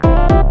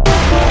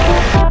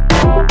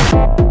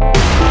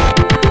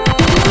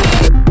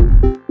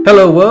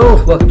Hello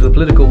world, welcome to the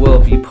Political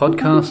Worldview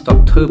podcast,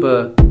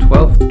 October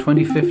 12th,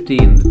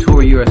 2015, the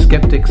Tour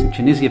Eurosceptics and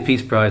Tunisia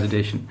Peace Prize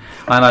edition.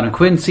 I'm Adam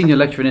Quinn, Senior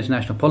Lecturer in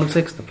International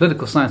Politics, the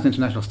Political Science and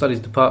International Studies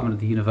Department at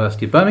the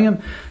University of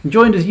Birmingham, and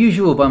joined as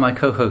usual by my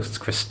co-hosts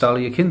Kristalla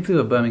Yakinthu,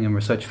 a Birmingham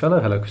Research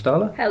Fellow. Hello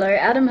Kristalla. Hello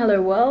Adam,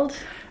 hello world.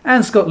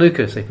 And Scott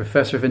Lucas, a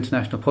Professor of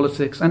International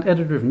Politics and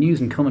Editor of news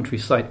and commentary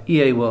site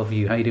EA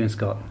Worldview. How are you doing,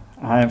 Scott?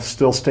 I am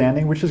still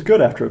standing, which is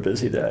good after a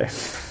busy day.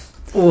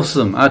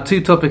 Awesome. Our two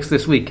topics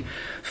this week.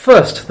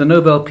 First, the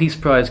Nobel Peace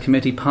Prize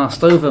Committee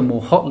passed over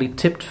more hotly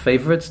tipped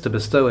favourites to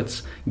bestow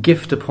its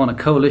gift upon a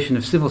coalition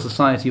of civil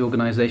society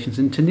organisations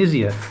in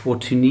Tunisia, or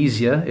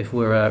Tunisia, if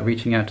we're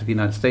reaching out to the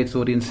United States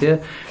audience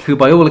here, who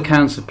by all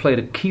accounts have played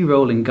a key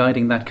role in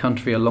guiding that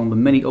country along the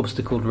many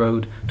obstacled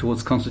road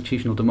towards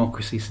constitutional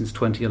democracy since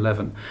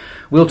 2011.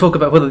 We'll talk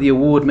about whether the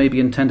award may be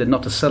intended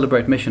not to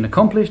celebrate mission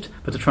accomplished,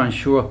 but to try and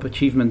shore up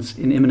achievements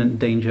in imminent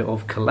danger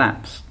of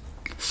collapse.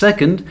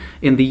 Second,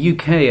 in the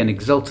UK, an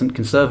exultant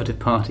Conservative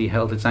Party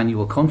held its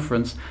annual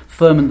conference,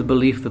 firm in the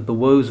belief that the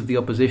woes of the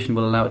opposition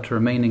will allow it to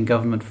remain in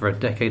government for a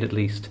decade at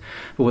least.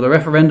 But with a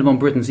referendum on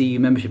Britain's EU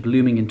membership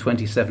looming in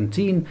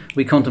 2017,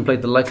 we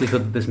contemplate the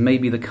likelihood that this may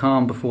be the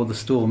calm before the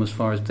storm as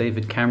far as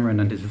David Cameron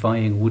and his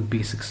vying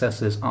would-be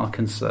successors are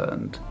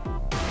concerned.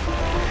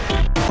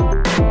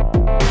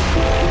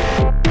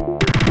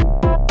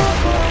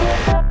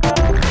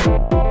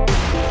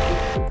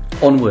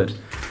 Onward.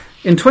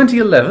 In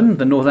 2011,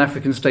 the North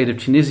African state of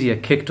Tunisia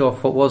kicked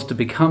off what was to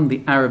become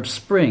the Arab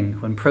Spring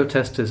when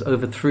protesters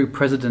overthrew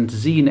President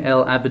Zine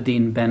El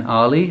Abidine Ben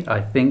Ali, I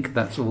think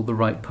that's all the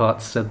right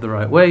parts said the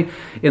right way,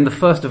 in the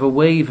first of a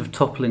wave of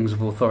topplings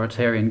of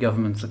authoritarian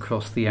governments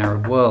across the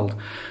Arab world.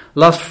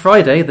 Last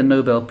Friday, the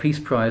Nobel Peace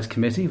Prize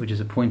Committee, which is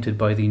appointed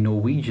by the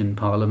Norwegian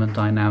Parliament,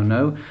 I now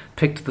know,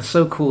 picked the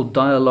so-called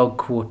Dialogue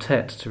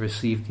Quartet to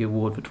receive the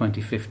award for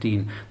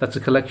 2015. That's a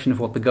collection of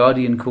what The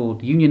Guardian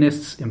called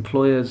unionists,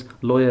 employers,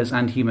 lawyers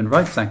and human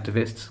rights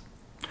activists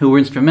who were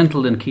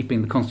instrumental in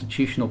keeping the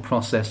constitutional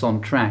process on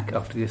track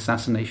after the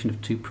assassination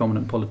of two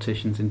prominent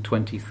politicians in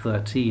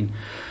 2013.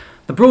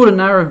 The broader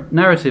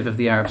narrative of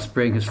the Arab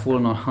Spring has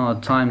fallen on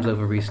hard times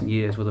over recent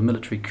years, with a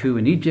military coup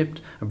in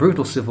Egypt, a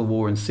brutal civil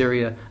war in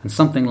Syria, and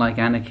something like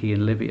anarchy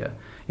in Libya.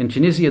 In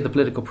Tunisia, the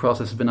political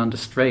process has been under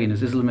strain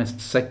as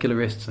Islamists,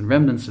 secularists, and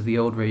remnants of the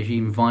old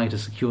regime vie to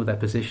secure their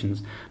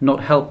positions,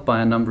 not helped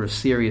by a number of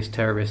serious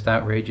terrorist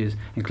outrages,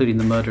 including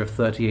the murder of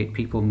 38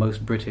 people,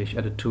 most British,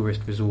 at a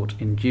tourist resort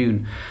in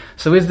June.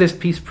 So is this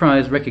Peace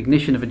Prize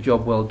recognition of a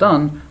job well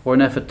done, or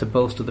an effort to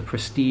bolster the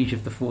prestige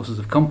of the forces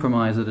of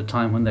compromise at a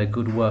time when their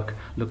good work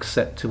looks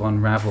set to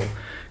unravel?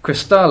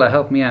 Kristalla,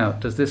 help me out.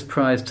 Does this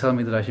prize tell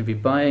me that I should be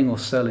buying or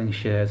selling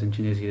shares in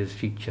Tunisia's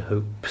future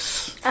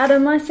hopes?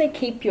 Adam, I say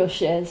keep your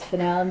shares for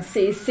now and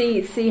see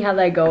how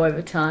they go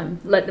over time.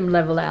 Let them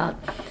level out.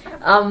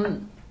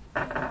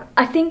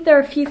 I think there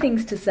are a few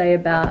things to say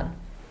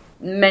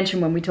mention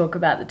when we talk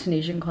about the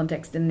Tunisian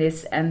context in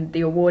this and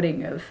the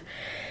awarding of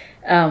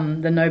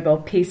the Nobel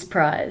Peace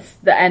Prize.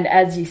 And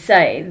as you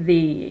say,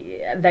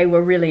 they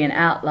were really an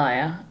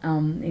outlier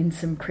in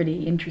some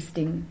pretty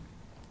interesting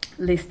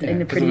list.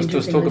 In a pretty interesting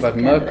list. There was talk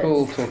about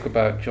Merkel, talk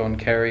about John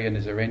Kerry and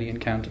his Iranian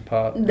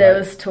counterpart. There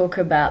was talk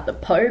about the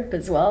Pope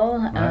as well.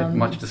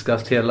 Much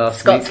discussed here last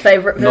Scott's week.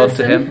 favourite person. Nod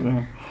to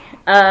him.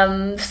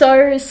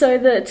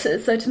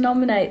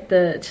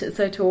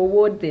 To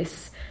award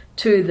this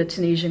to the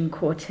Tunisian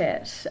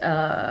Quartet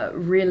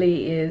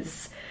really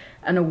is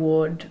an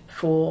award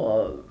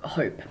for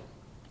hope.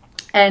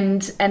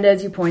 And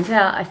as you point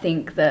out, I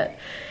think that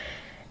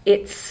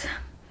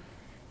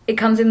it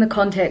comes in the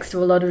context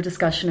of a lot of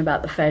discussion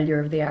about the failure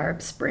of the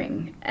Arab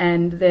Spring.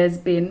 And there's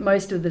been,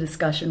 most of the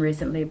discussion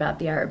recently about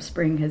the Arab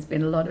Spring has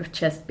been a lot of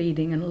chest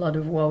beating and a lot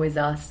of woe is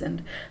us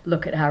and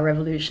look at how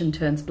revolution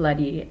turns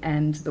bloody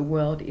and the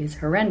world is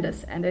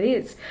horrendous. And it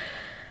is.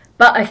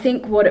 But I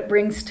think what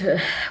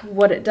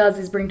it does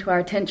is bring to our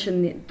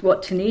attention,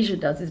 what Tunisia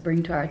does is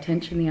bring to our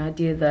attention the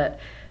idea that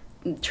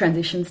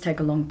transitions take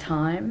a long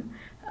time,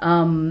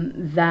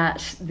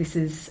 that this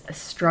is a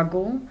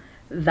struggle,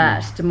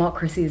 that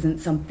democracy isn't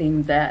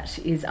something that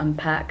is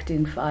unpacked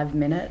in 5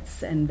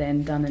 minutes and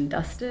then done and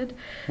dusted.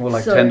 More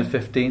like 10 to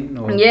 15?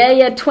 Or?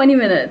 Yeah, 20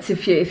 minutes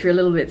if you're a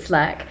little bit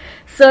slack.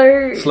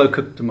 So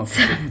slow-cooked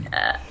democracy.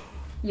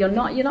 You're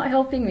not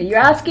helping me. You're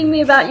asking me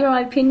about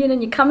my opinion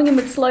and you're coming in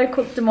with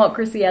slow-cooked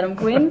democracy, Adam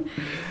Quinn.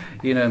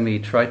 You know me,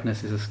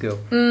 triteness is a skill.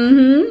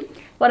 Mm-hmm.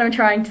 What I'm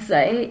trying to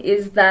say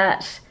is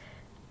that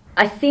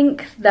I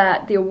think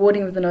that the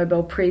awarding of the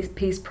Nobel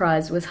Peace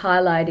Prize was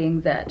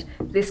highlighting that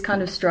this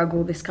kind of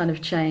struggle, this kind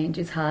of change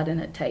is hard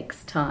and it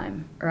takes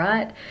time,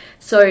 right?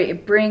 So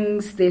it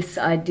brings this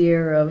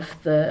idea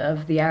of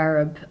the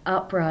Arab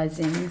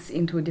uprisings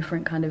into a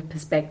different kind of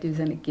perspective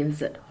and it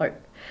gives it hope.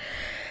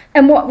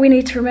 And what we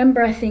need to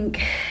remember, I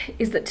think,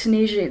 is that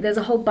Tunisia, there's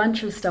a whole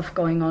bunch of stuff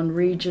going on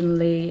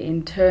regionally,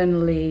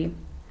 internally,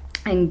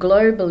 and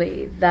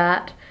globally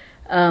that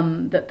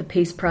the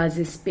Peace Prize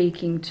is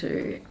speaking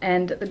to.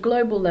 And at the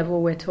global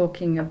level, we're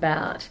talking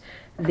about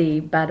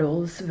the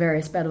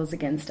various battles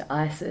against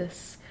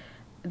ISIS,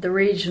 the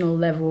regional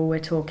level, we're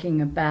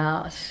talking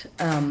about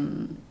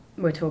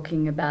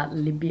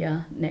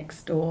Libya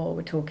next door.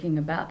 We're talking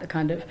about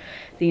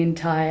the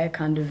entire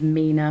kind of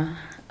MENA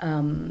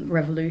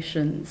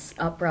revolutions,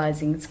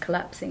 uprisings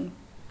collapsing.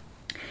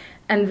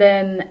 And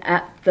then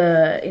at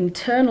the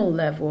internal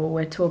level,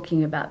 we're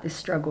talking about this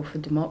struggle for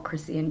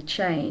democracy and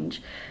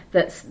change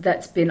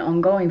that's been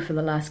ongoing for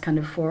the last kind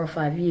of 4 or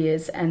 5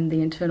 years, and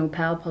the internal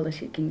power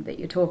politicking that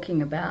you're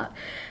talking about.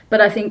 But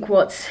I think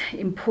what's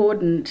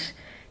important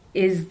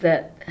is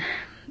that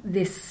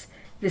this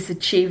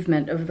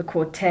achievement of the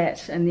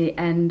quartet and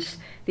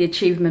the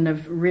achievement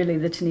of really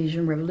the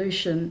Tunisian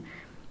revolution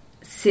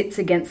sits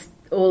against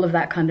all of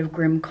that kind of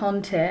grim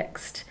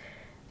context.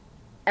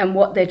 And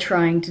what they're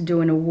trying to do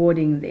in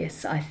awarding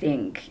this, I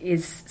think,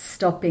 is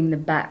stopping the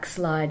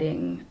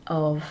backsliding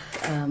of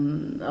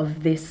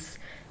this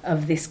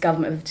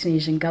government, of the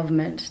Tunisian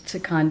government, to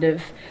kind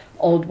of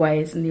old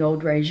ways and the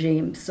old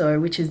regime,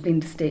 which has been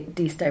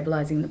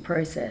destabilising the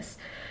process.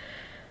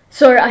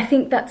 So I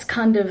think that's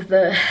kind of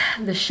the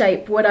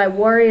shape. What I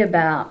worry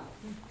about,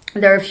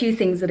 there are a few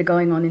things that are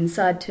going on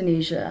inside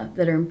Tunisia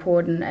that are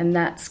important, and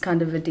that's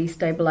kind of a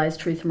destabilised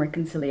truth and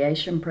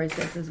reconciliation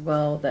process as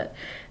well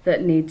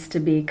that needs to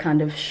be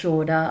kind of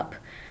shored up,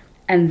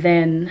 and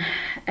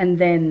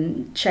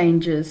then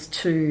changes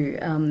to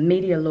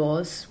media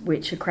laws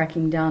which are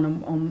cracking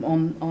down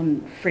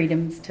on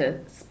freedoms to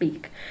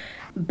speak.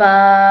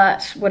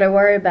 But what I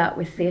worry about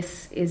with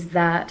this is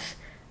that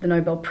the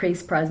Nobel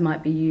Peace Prize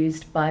might be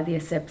used by the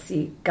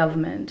Essebsi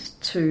government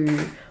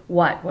to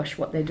whitewash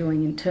what they're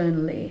doing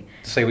internally.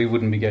 Say we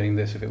wouldn't be getting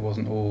this if it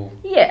wasn't all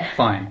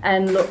fine.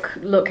 And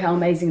look how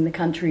amazing the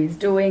country is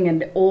doing,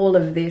 and all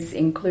of this,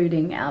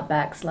 including our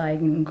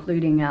backsliding,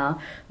 including our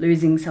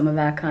losing some of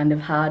our kind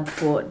of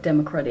hard-fought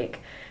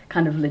democratic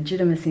kind of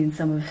legitimacy in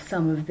some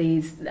of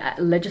these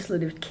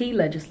key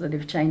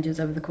legislative changes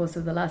over the course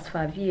of the last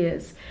 5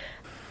 years,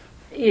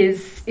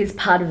 is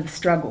part of the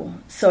struggle.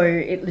 So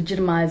it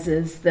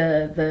legitimizes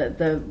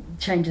the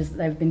changes that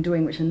they've been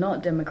doing, which are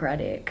not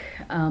democratic,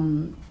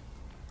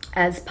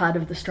 as part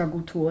of the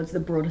struggle towards the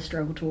broader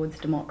struggle towards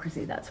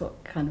democracy. That's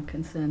what kind of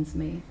concerns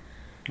me.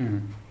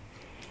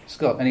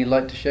 Scott, any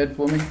light to shed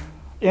for me?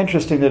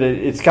 Interesting that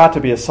it's got to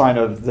be a sign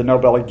of the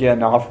Nobel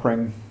again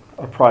offering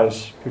a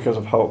prize because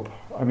of hope.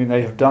 I mean,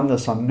 they have done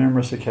this on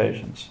numerous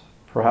occasions.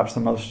 Perhaps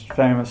the most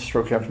famous,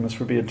 stroke infamous,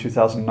 would be in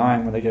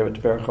 2009 when they gave it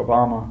to Barack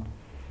Obama,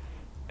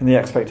 in the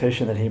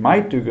expectation that he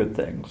might do good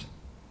things.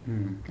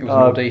 It was an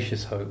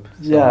audacious hope.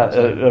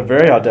 A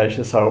very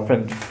audacious hope,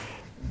 and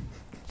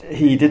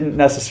he didn't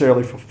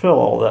necessarily fulfill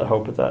all that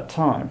hope at that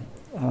time,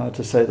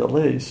 to say the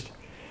least.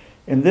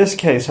 In this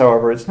case,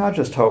 however, it's not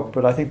just hope,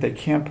 but I think they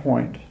can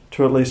point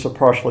to at least a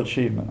partial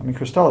achievement. I mean,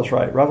 Christella's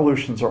right.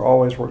 Revolutions are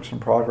always works in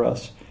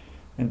progress.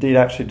 Indeed,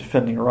 actually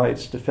defending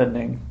rights,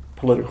 defending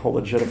political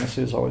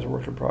legitimacy is always a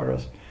work in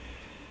progress.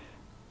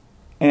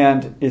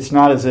 And it's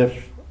not as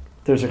if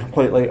there's a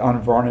completely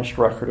unvarnished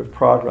record of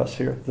progress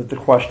here, that the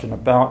question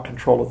about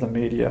control of the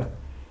media,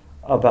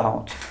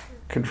 about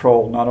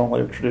control not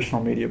only of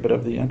traditional media but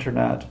of the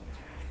internet,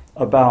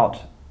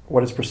 about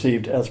what is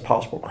perceived as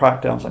possible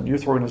crackdowns on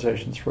youth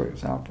organizations, for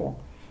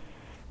example,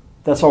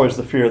 that's always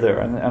the fear there.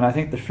 And I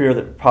think the fear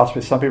that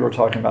possibly some people are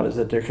talking about is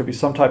that there could be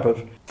some type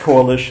of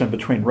coalition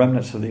between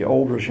remnants of the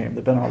old regime,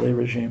 the Ben Ali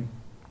regime,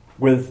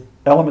 with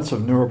elements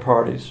of newer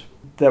parties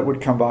that would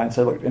come by and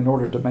say, look, in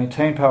order to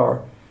maintain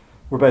power,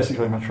 we're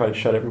basically going to try to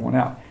shut everyone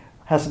out.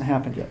 Hasn't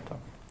happened yet, though.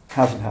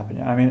 Hasn't happened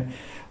yet. I mean,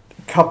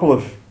 a couple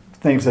of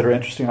things that are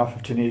interesting off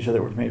of Tunisia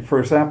that were made. For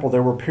example,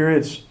 there were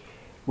periods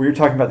where you're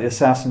talking about the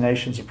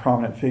assassinations of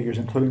prominent figures,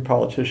 including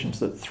politicians,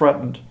 that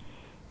threatened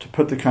to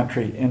put the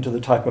country into the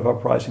type of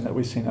uprising that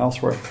we've seen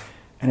elsewhere.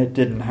 And it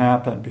didn't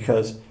happen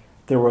because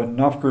there were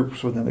enough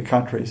groups within the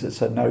countries that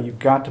said, no, you've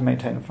got to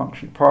maintain a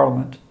functioning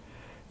parliament.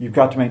 You've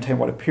got to maintain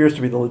what appears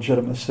to be the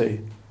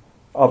legitimacy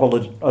of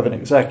an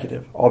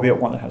executive,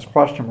 albeit one that has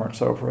question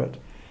marks over it.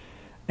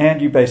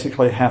 And you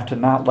basically have to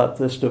not let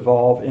this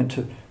devolve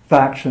into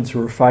factions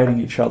who are fighting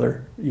each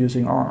other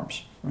using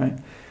arms. Right?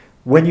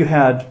 When you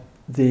had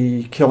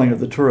the killing of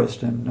the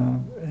tourist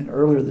in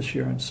earlier this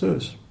year in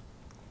Sousse,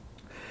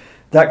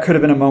 that could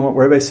have been a moment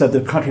where they said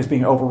the country is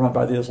being overrun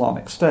by the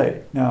Islamic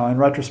State. Now, in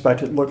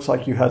retrospect, it looks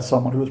like you had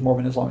someone who was more of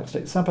an Islamic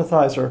State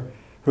sympathizer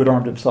who had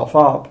armed himself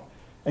up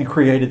and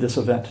created this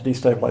event to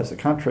destabilize the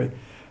country.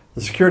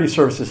 The security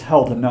services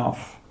held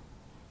enough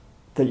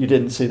that you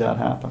didn't see that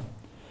happen.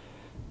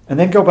 And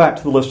then go back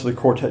to the list of the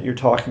quartet you're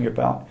talking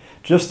about.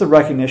 Just the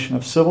recognition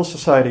of civil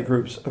society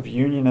groups, of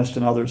unionists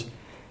and others,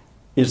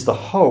 is the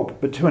hope,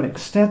 but to an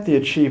extent the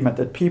achievement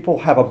that people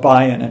have a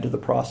buy-in into the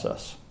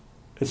process.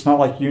 It's not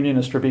like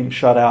unionists are being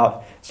shut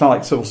out. It's not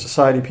like civil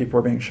society people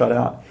are being shut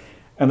out.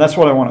 And that's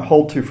what I want to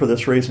hold to for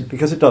this reason,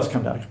 because it does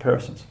come down to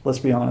comparisons. Let's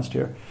be honest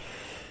here.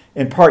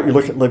 In part, you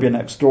look at Libya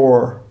next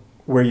door,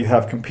 where you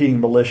have competing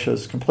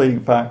militias, competing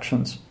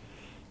factions.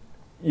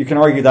 You can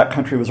argue that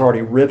country was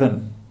already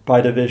riven by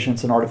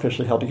divisions and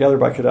artificially held together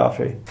by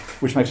Gaddafi,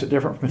 which makes it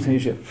different from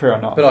Tunisia. Fair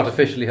enough. But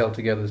artificially held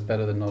together is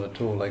better than not at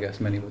all, I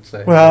guess many would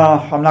say.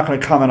 Well, I'm not going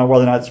to comment on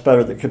whether or not it's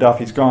better that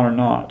Gaddafi's gone or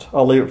not.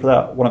 I'll leave it for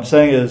that. What I'm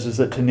saying is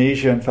that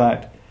Tunisia, in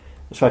fact,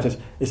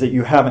 is that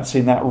you haven't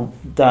seen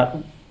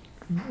that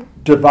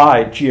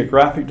divide,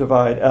 geographic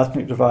divide,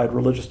 ethnic divide,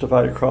 religious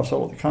divide across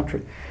all of the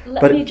country.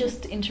 Let me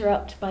just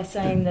interrupt by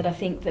saying that I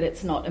think that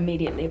it's not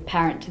immediately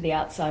apparent to the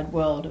outside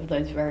world of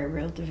those very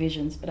real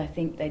divisions, but I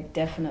think they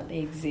definitely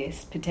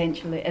exist,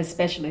 potentially,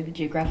 especially the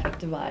geographic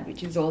divide,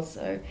 which is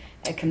also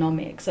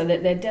economic. So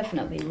that they're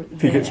definitely there.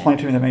 If you could explain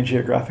to me the main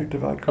geographic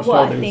divide,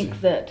 Well, I think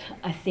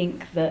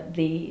that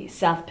the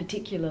south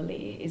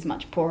particularly is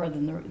much poorer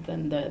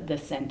than the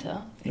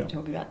centre. If you're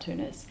talking about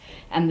Tunis,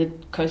 and the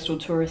coastal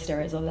tourist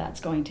areas of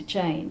that's going to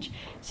change.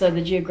 So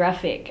the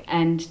geographic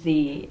and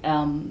the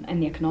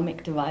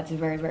economic divides are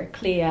very, very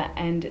clear,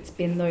 and it's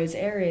been those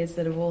areas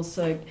that have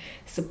also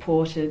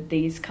supported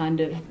these kind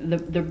of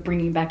the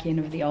bringing back in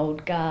of the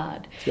old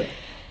guard. Yeah.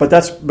 But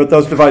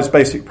those divides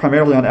based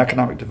primarily on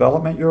economic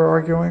development, you're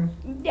arguing?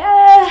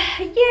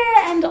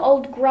 Yeah, and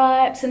old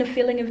gripes and a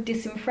feeling of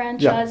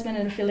disenfranchisement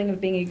and a feeling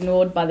of being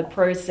ignored by the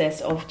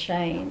process of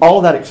change. All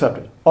of that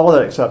accepted.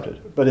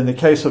 But in the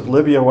case of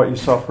Libya, what you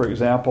saw, for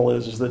example,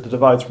 is that the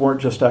divides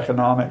weren't just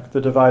economic.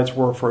 The divides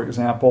were, for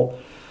example,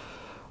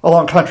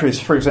 along countries,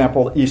 for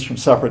example, Eastern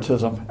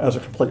separatism as a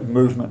complete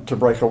movement to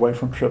break away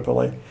from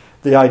Tripoli.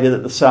 The idea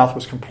that the South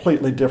was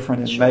completely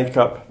different in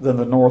makeup than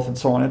the North and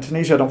so on. And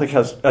Tunisia,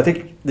 I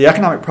think the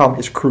economic problem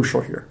is crucial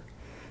here.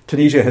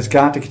 Tunisia has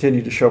got to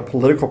continue to show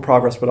political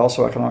progress, but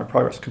also economic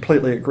progress.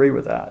 Completely agree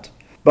with that.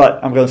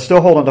 But I'm going to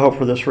still hold on to hope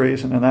for this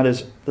reason, and that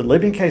is the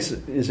Libyan case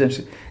is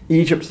interesting.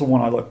 Egypt's the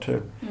one I look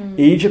to.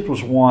 Egypt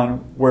was one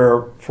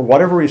where, for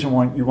whatever reason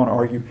you want to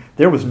argue,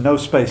 there was no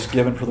space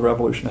given for the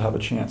revolution to have a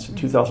chance in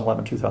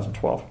 2011,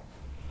 2012.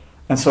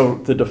 And so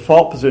the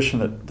default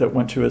position that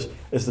went to is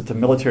that the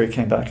military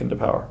came back into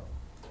power.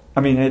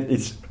 I mean,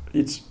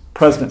 it's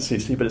President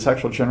Sisi, but it's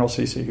actually General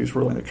Sisi who's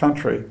ruling the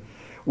country,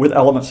 with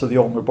elements of the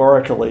old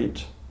Mubarak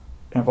elite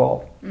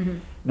involved. Mm-hmm.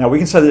 Now, we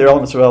can say that there are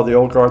elements of the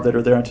old guard that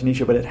are there in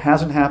Tunisia, but it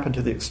hasn't happened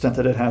to the extent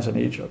that it has in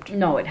Egypt.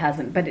 No, it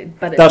hasn't, but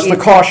that's the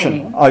caution.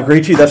 Happening. I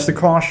agree to you, that's the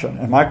caution.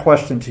 And my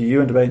question to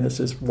you in debating this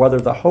is whether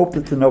the hope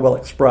that the Nobel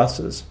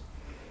expresses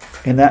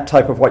in that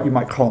type of what you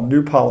might call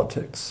new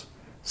politics,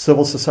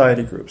 civil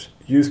society groups,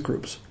 youth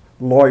groups,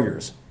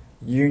 lawyers,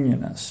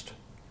 unionists,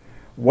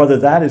 whether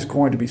that is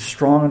going to be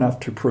strong enough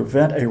to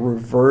prevent a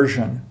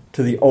reversion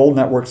to the old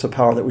networks of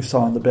power that we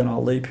saw in the Ben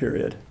Ali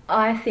period.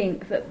 I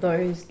think that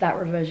that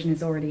reversion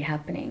is already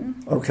happening.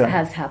 Okay.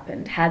 Has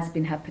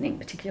been happening,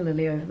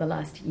 particularly over the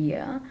last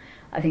year.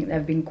 I think there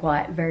have been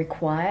very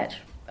quiet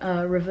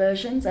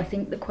reversions. I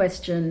think the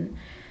question,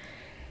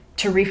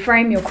 to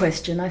reframe your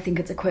question, I think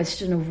it's a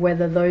question of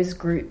whether those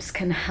groups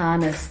can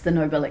harness the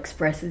Nobel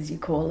Express, as you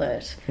call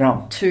it,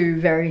 to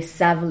very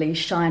savvily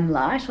shine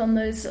light on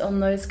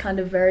those kind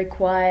of very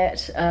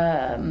quiet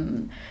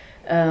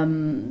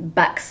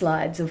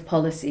backslides of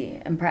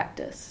policy and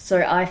practice.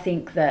 So I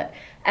think that,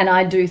 and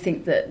I do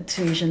think that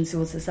Tunisian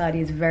civil society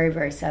is very,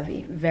 very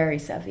savvy, very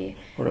savvy.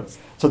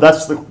 So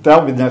that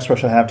would be the next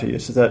question I have to you,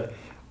 is that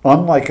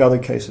unlike other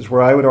cases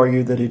where I would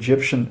argue that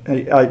Egyptian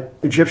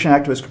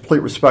activists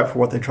complete respect for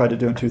what they tried to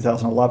do in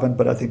 2011,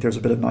 but I think there's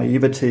a bit of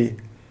naivety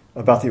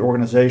about the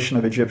organization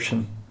of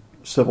Egyptian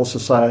civil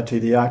society,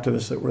 the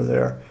activists that were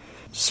there.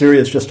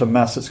 Syria is just a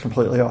mess that's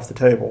completely off the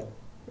table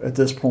at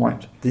this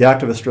point. The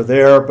activists are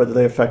there, but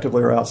they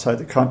effectively are outside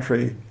the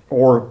country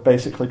or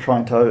basically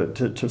trying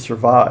to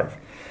survive.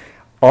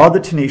 Are the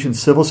Tunisian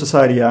civil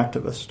society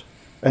activists,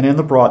 and in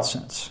the broad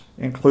sense,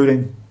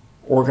 including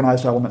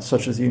organized elements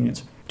such as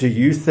unions, do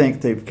you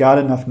think they've got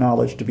enough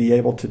knowledge to be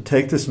able to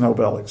take this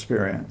Nobel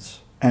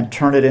experience and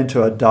turn it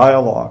into a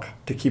dialogue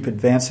to keep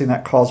advancing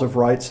that cause of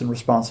rights and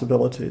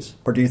responsibilities?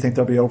 Or do you think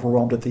they'll be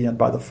overwhelmed at the end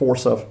by the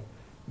force of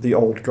the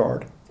old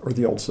guard or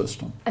the old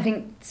system? I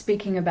think,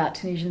 speaking about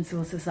Tunisian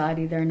civil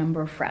society, there are a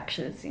number of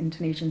fractures in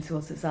Tunisian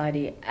civil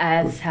society,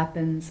 as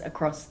happens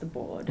across the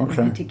board, and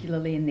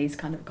particularly in these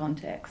kind of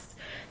contexts.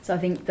 So I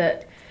think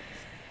that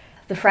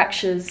the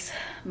fractures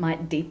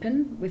might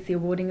deepen with the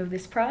awarding of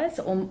this prize,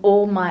 or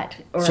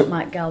it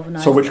might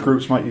galvanise. So which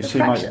groups might you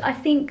see? I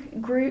think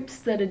groups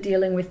that are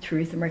dealing with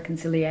truth and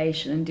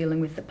reconciliation and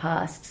dealing with the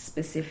past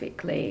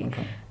specifically,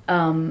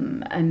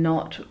 and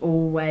not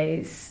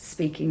always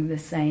speaking the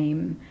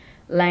same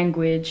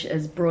language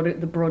as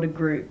the broader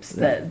groups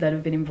that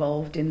have been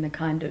involved in the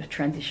kind of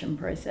transition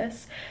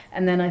process.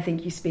 And then I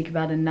think you speak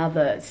about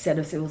another set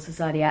of civil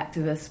society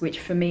activists, which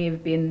for me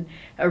have been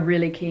a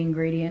really key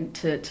ingredient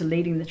to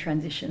leading the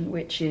transition,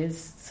 which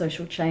is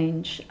social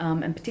change,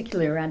 and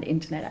particularly around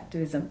internet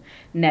activism,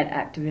 net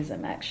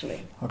activism,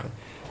 actually. Okay.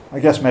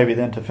 I guess maybe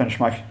then to finish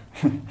my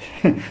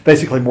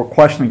basically more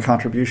questioning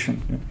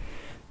contribution,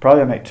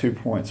 probably I make 2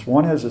 points.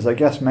 One is I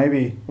guess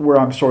maybe where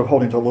I'm sort of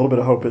holding to a little bit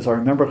of hope is I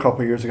remember a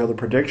couple of years ago the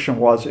prediction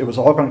was it was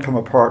all going to come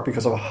apart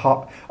because of a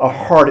hard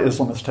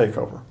Islamist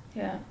takeover.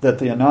 Yeah. That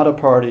the Ennahda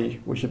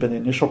party, which had been the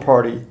initial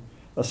party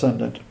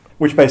ascendant,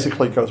 which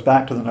basically goes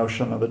back to the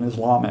notion of an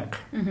Islamic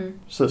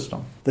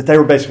system, that they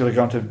were basically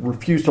going to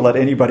refuse to let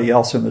anybody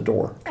else in the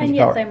door. And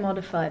yet they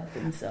modified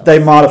themselves. They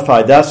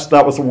modified.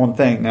 That was the one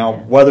thing.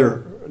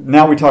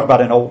 Now we talk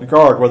about an old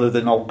guard, whether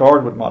the old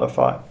guard would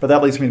modify. But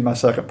that leads me to my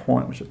second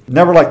point, which is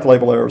never liked the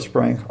label Arab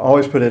Spring.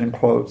 Always put it in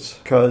quotes,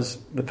 because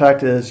the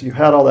fact is you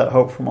had all that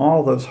hope from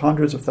all those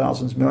hundreds of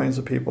thousands, millions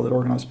of people that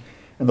organized.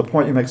 And the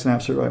point you make is an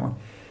absolute right one.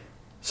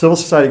 Civil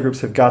society groups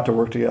have got to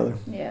work together.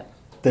 Yeah.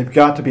 They've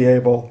got to be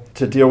able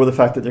to deal with the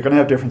fact that they're going to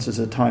have differences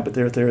at time, but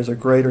there is a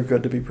greater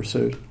good to be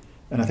pursued.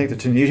 And I think the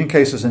Tunisian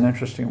case is an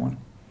interesting one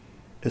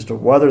as to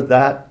whether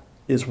that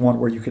is one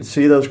where you could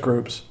see those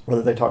groups,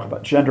 whether they talk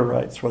about gender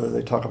rights, whether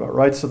they talk about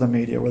rights of the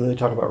media, whether they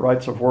talk about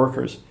rights of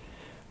workers.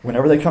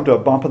 Whenever they come to a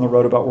bump in the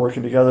road about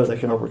working together, they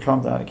can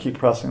overcome that and keep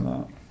pressing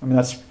that. I mean,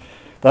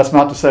 that's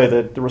not to say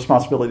that the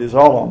responsibility is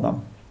all on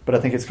them, but I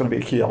think it's going to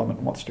be a key element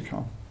in what's to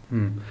come.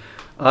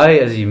 I,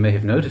 as you may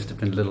have noticed, have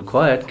been a little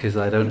quiet because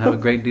I don't have a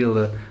great deal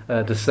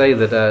to say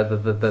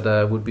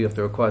that would be of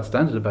the required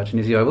standard about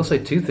Tunisia. I will say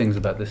two things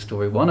about this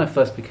story. One, I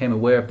first became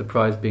aware of the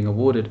prize being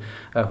awarded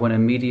when a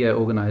media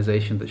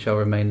organisation that shall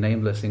remain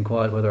nameless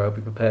inquired whether I would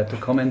be prepared to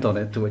comment on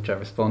it, to which I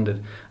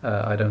responded,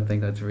 I don't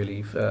think that's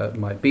really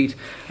my beat,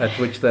 to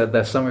which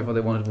their summary of what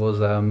they wanted was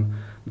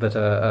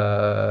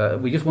that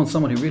we just want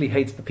someone who really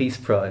hates the Peace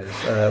Prize,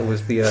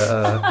 was the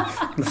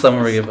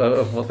summary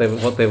of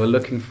what they were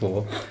looking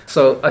for.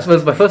 So I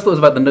suppose my first thought was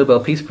about the Nobel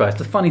Peace Prize.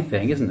 It's a funny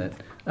thing, isn't it?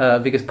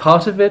 Because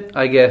part of it,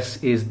 I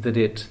guess, is that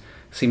it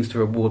seems to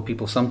reward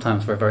people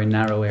sometimes for a very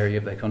narrow area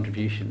of their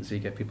contributions. So you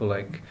get people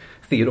like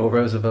Theodore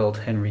Roosevelt,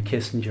 Henry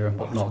Kissinger, and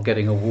whatnot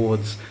getting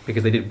awards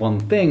because they did one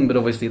thing, but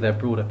obviously their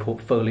broader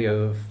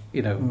portfolio of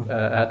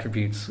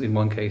attributes. In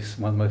one case,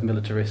 one of the most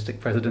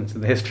militaristic presidents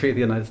in the history of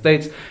the United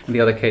States. In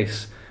the other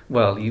case,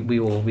 well,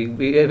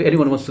 if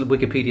anyone wants to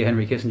Wikipedia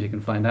Henry Kissinger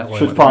can find out.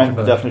 Should find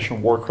the definition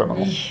of war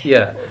criminal.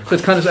 Yeah, so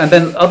it's kind of, and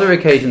then other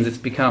occasions it's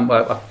become.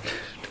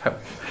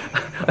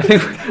 I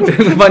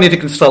think we might need to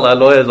consult our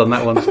lawyers on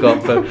that one,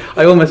 Scott, but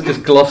I almost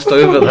just glossed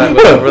over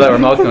that without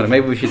remarking on it.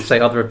 Maybe we should say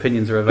other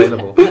opinions are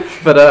available.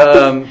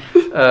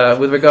 But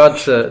with regard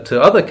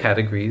to other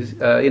categories,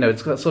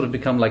 it's sort of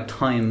become like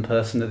Time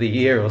Person of the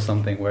Year or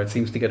something, where it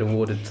seems to get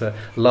awarded to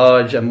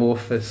large,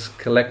 amorphous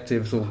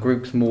collectives or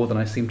groups more than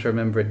I seem to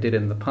remember it did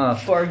in the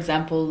past. For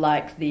example,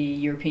 like the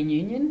European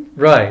Union?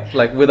 Right,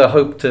 like with a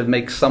hope to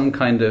make some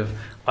kind of,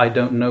 I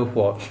don't know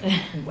what,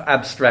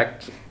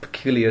 abstract,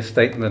 peculiar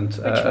statement.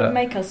 Which would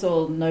make us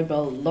all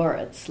Nobel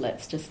laureates,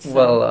 let's just say.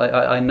 Well,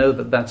 I know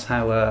that's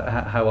how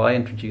I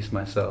introduce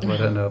myself. I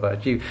don't know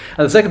about you.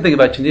 And the second thing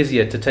about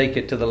Tunisia, to take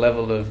it to the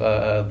level of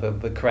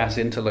the crass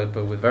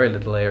interloper with very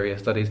little area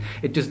studies,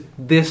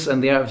 this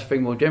and the Arab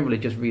Spring more generally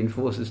just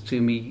reinforces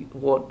to me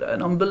what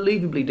an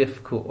unbelievably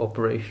difficult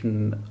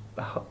operation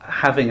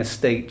having a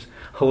state,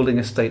 holding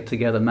a state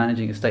together,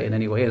 managing a state in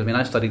any way is. I mean,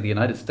 I studied the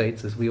United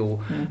States, as we all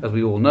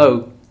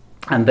know,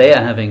 and they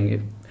are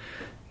having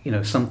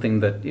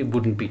something that it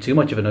wouldn't be too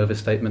much of an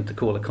overstatement to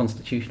call a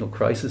constitutional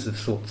crisis of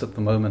sorts at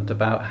the moment,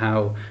 about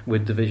how,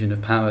 with division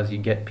of powers, you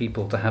get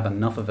people to have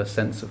enough of a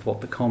sense of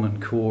what the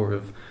common core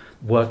of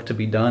work to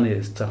be done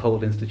is to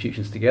hold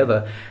institutions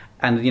together.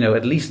 And,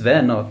 at least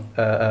they're not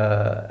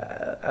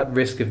at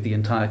risk of the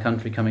entire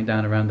country coming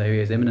down around their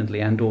ears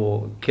imminently and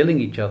or killing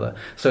each other.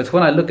 So it's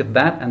when I look at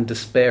that and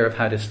despair of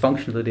how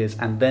dysfunctional it is,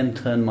 and then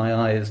turn my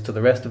eyes to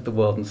the rest of the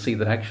world and see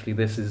that actually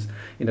this is,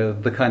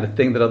 the kind of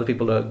thing that other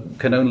people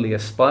can only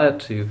aspire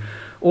to.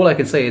 All I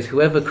can say is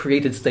whoever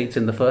created states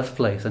in the first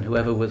place and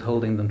whoever was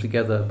holding them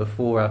together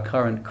before our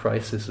current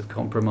crisis of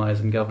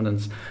compromise and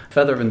governance,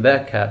 feather in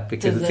their cap,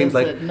 because it seems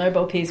like a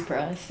Nobel Peace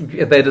Prize.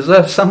 They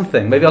deserve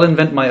something. Maybe I'll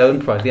invent my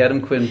own prize, the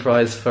Adam Quinn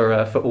Prize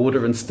for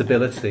Order and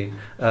Stability,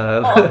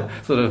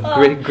 sort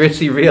of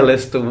gritty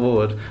realist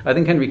award. I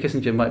think Henry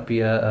Kissinger might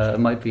be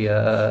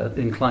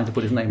inclined to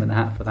put his name in the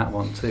hat for that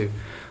one too.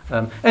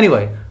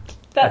 Anyway.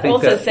 That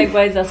also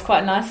segues us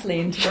quite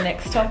nicely into the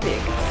next topic,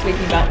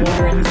 speaking about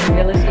order and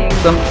civility.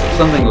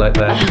 Something like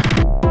that.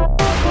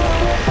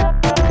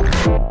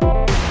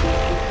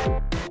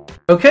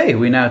 Okay,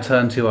 we now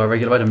turn to our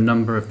regular item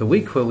number of the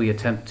week, where we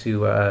attempt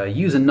to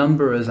use a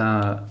number as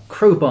our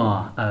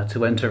crowbar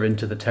to enter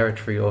into the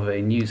territory of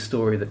a news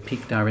story that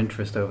piqued our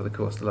interest over the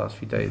course of the last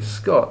few days.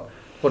 Scott,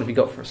 what have you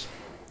got for us?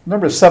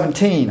 Number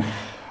 17,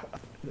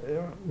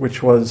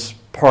 which was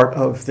part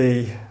of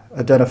the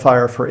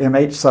identifier for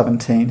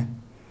MH17,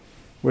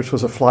 which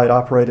was a flight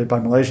operated by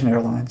Malaysian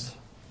Airlines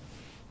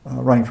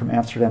running from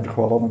Amsterdam to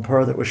Kuala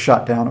Lumpur that was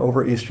shot down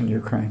over eastern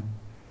Ukraine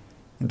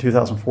in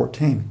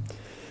 2014.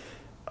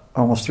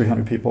 Almost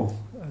 300 people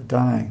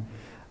dying.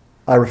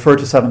 I refer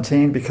to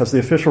 17 because the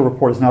official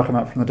report has now come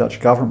out from the Dutch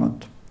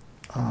government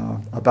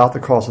about the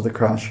cause of the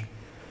crash.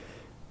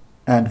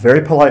 And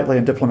very politely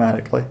and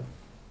diplomatically,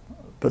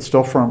 but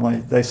still firmly,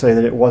 they say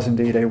that it was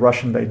indeed a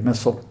Russian-made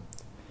missile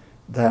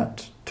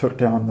that took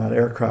down that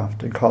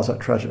aircraft and caused that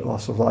tragic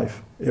loss of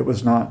life. It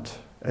was not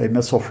a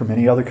missile from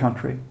any other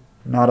country,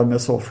 not a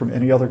missile from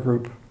any other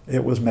group.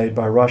 It was made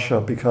by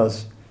Russia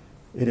because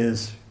it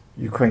is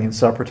Ukrainian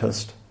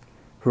separatist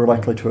who are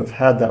likely to have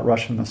had that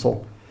Russian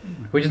missile.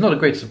 Which is not a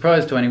great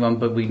surprise to anyone,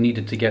 but we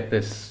needed to get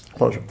this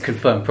Closure.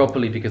 confirmed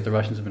properly because the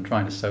Russians have been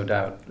trying to sow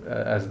doubt,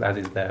 as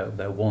is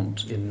their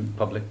wont in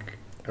public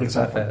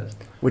affairs.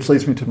 Which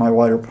leads me to my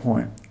wider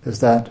point, is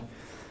that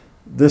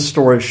this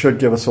story should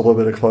give us a little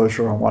bit of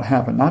closure on what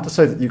happened. Not to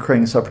say that the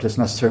Ukrainian separatists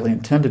necessarily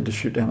intended to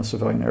shoot down a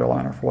civilian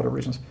airliner for whatever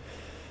reasons,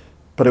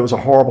 but it was a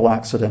horrible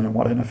accident in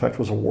what in effect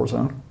was a war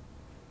zone.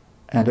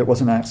 And it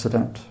was an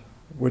accident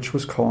which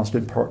was caused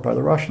in part by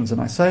the Russians. And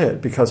I say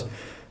it because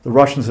the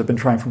Russians have been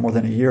trying for more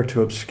than a year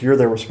to obscure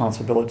their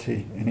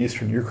responsibility in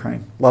eastern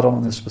Ukraine, let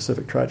alone this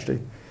specific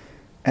tragedy.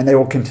 And they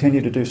will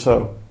continue to do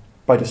so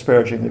by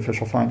disparaging the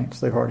official findings.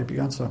 They've already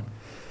begun so.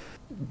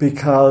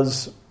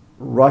 Because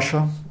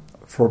Russia,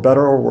 for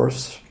better or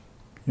worse,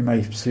 you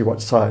may see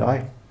what side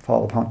I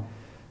fall upon,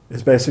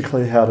 has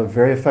basically had a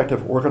very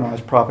effective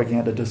organized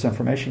propaganda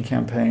disinformation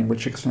campaign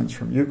which extends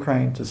from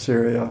Ukraine to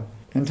Syria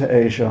into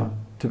Asia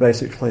to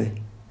basically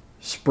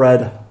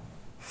spread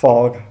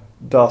fog,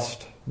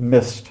 dust,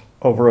 mist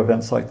over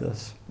events like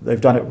this.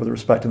 They've done it with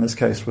respect, in this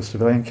case, with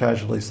civilian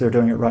casualties. They're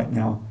doing it right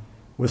now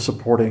with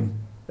supporting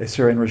a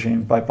Syrian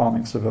regime by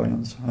bombing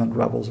civilians and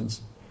rebels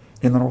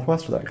in the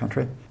northwest of that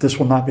country. This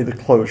will not be the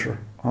closure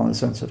on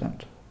this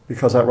incident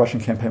because that Russian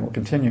campaign will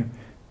continue.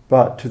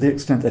 But to the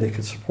extent that it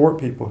could support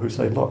people who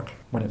say, look,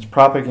 when it's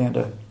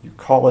propaganda, you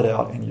call it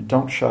out and you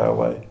don't shy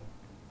away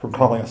from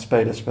calling a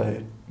spade a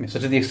spade. So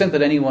to the extent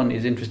that anyone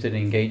is interested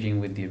in engaging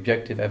with the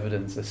objective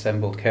evidence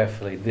assembled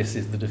carefully, this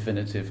is the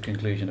definitive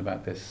conclusion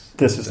about this.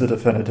 This is the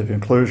definitive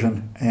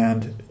conclusion,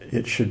 and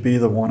it should be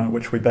the one on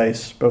which we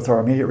base both our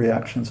immediate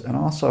reactions and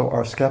also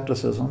our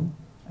skepticism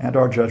and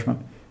our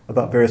judgment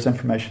about various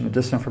information and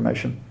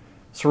disinformation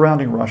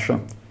surrounding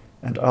Russia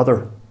and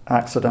other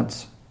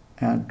accidents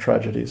and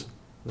tragedies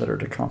that are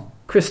to come.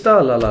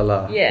 Krista, la la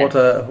la. Yes.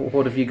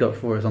 What have you got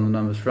for us on the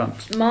numbers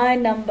front? My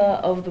number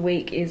of the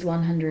week is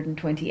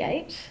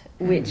 128,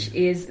 which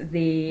is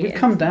the... We've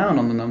come down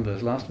on the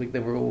numbers. Last week they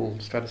were all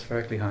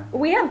stratospherically high.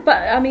 We have, but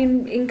I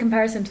mean, in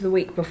comparison to the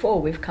week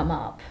before, we've come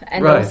up.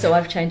 And Right. also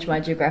I've changed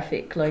my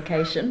geographic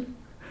location.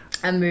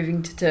 I'm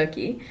moving to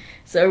Turkey.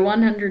 So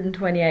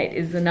 128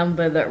 is the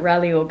number that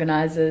rally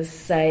organisers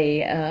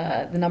say,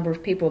 the number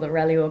of people that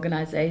rally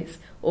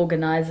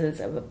organisers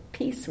of a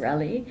peace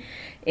rally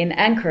in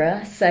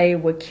Ankara say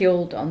were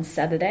killed on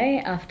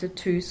Saturday after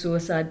 2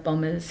 suicide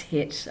bombers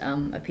hit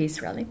a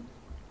peace rally.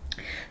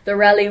 The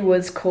rally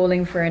was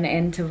calling for an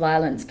end to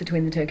violence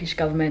between the Turkish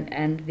government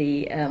and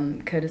the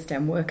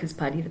Kurdistan Workers'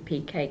 Party, the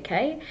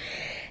PKK.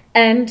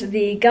 And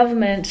the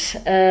government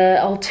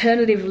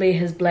alternatively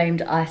has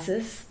blamed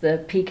ISIS,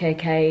 the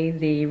PKK,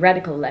 the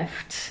radical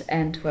left,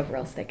 and whoever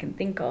else they can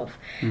think of.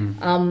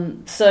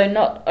 So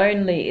not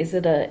only is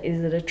it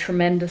a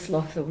tremendous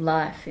loss of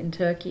life in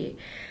Turkey,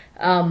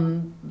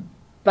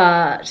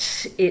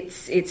 but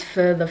it's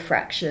further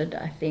fractured,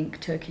 I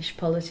think, Turkish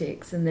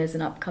politics. And there's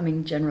an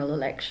upcoming general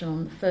election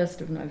on the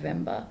 1st of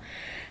November.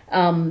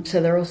 So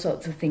there are all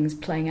sorts of things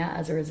playing out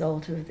as a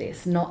result of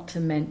this, not to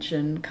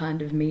mention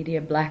kind of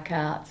media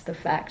blackouts, the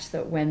fact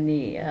that when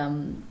the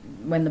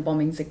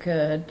bombings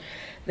occurred,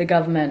 the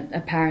government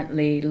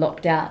apparently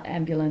locked out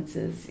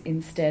ambulances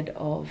instead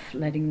of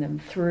letting them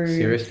through.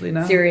 Seriously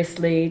now?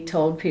 Seriously,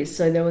 told people.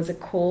 So there was a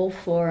call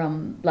for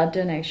blood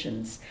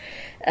donations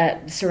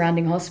at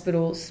surrounding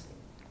hospitals,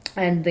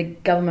 and the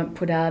government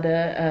put out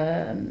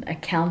a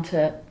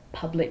counter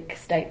public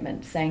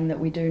statement saying that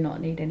we do not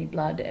need any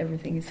blood,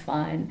 everything is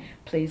fine,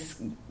 please,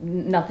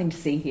 nothing to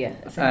see here.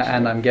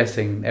 And I'm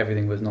guessing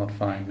everything was not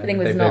fine. Everything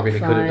was they not really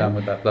fine. could have done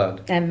with that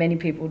blood. And many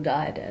people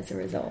died as a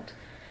result.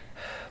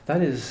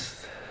 That is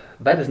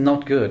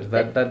not good.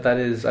 That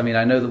is. I mean,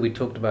 I know that we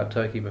talked about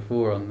Turkey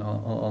before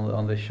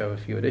on this show a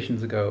few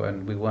editions ago,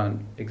 and we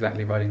weren't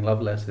exactly writing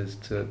love letters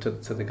to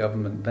the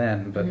government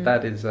then. But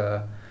that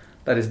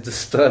is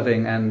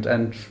disturbing,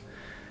 and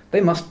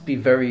they must be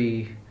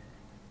very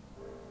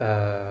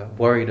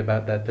worried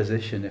about their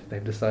position if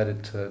they've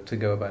decided to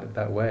go about it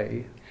that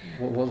way.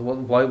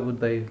 Why would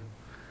they?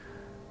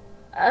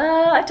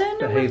 I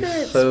don't know behave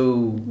whether it's so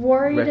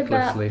worried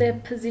recklessly about their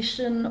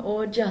position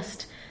or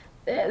just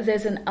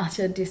there's an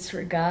utter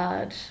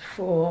disregard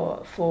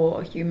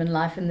for human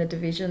life, and the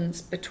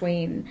divisions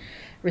between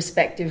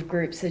respective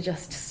groups are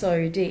just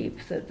so deep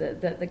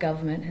that the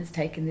government has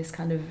taken this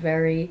kind of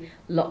very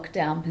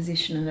lockdown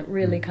position, and it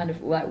really kind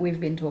of, like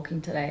we've been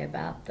talking today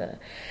about the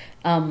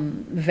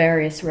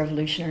various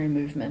revolutionary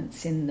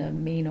movements in the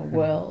MENA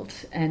world,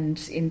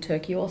 and in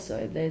Turkey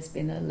also there's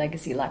been a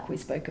legacy, like we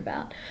spoke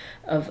about,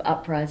 of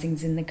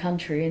uprisings in the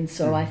country, and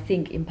so I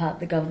think in part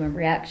the government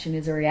reaction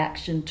is a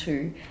reaction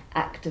to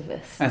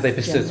activists. And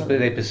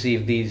they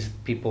perceive these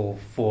people,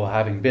 for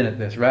having been at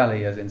this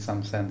rally, as in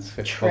some sense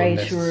fifth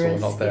columnists or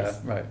not there.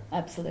 Yes, right.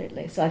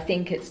 Absolutely. So I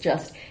think it's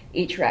just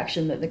each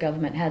reaction that the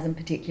government has, and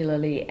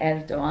particularly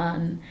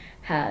Erdogan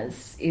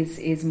has,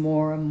 is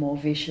more and more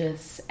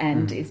vicious,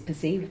 and is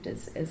perceived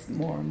as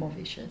more and more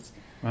vicious.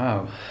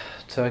 Wow,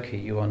 Turkey,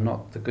 you are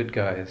not the good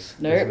guys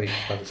Nope. this week,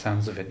 by the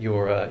sounds of it.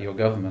 Your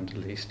government, at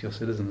least, your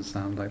citizens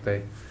sound like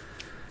they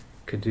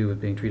could do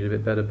with being treated a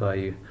bit better by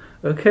you.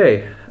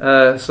 Okay,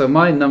 so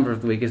my number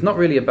of the week is not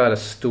really about a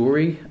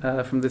story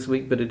from this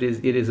week, but it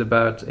is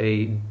about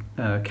a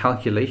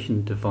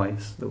calculation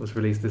device that was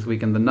released this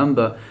week, and the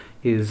number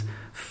is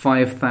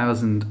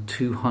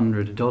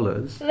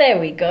 $5,200. There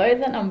we go.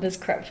 The number's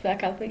crept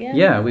back up again.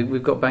 Yeah,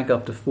 we've got back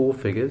up to 4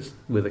 figures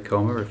with a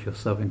comma, if you're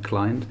so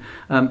inclined.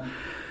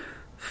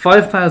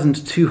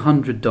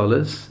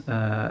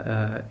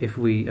 $5,200 if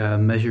we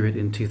measure it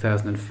in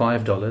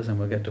 2005 dollars, and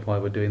we'll get to why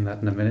we're doing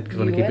that in a minute because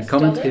I want to keep it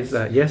comment. Is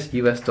yes,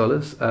 US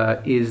dollars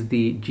is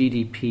the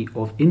GDP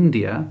of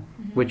India,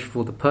 which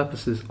for the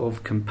purposes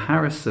of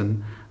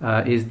comparison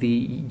is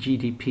the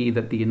GDP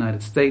that the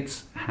United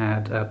States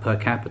had per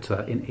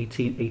capita in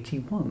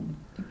 1881.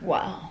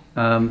 Wow.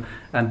 And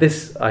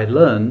this I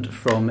learned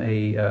from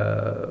a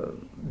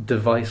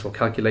device or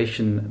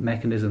calculation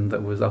mechanism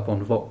that was up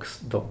on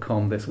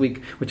Vox.com this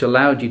week, which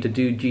allowed you to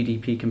do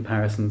GDP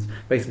comparisons,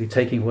 basically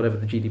taking whatever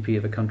the GDP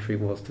of a country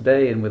was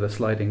today and with a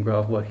sliding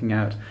graph working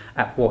out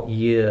at what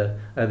year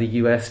the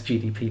US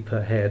GDP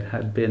per head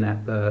had been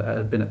at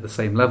the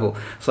same level.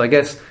 So I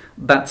guess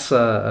that's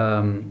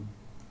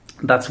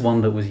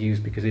one that was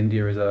used because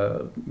India is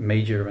a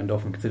major and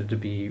often considered to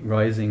be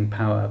rising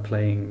power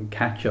playing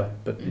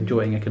catch-up but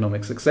enjoying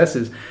economic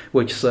successes,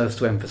 which serves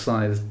to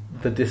emphasize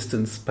the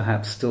distance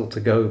perhaps still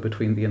to go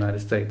between the United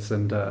States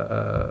and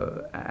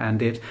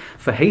it.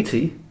 For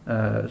Haiti,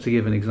 to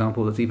give an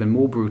example that's even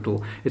more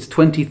brutal, its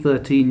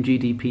 2013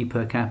 GDP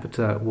per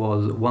capita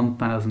was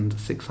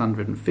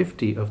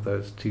 $1,650 of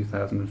those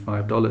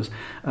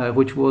 $2,005,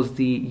 which was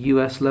the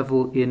US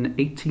level in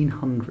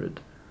 1800.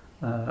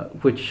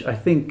 Which I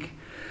think,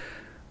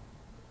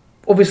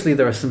 obviously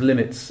there are some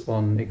limits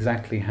on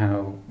exactly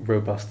how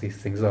robust these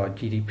things are.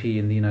 GDP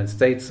in the United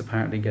States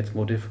apparently gets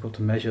more difficult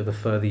to measure the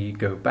further you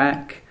go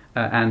back.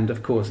 And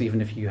of course,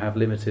 even if you have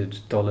limited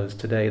dollars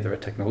today, there are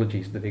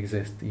technologies that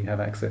exist that you have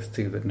access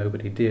to that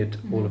nobody did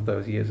all of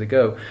those years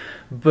ago.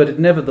 But it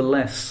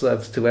nevertheless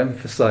serves to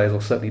emphasize,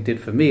 or certainly did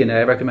for me, and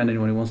I recommend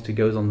anyone who wants to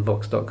goes on the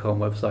Vox.com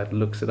website and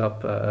looks it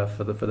up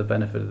for the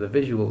benefit of the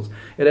visuals.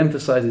 It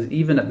emphasizes,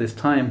 even at this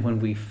time when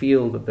we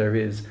feel that there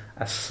is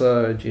a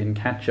surge in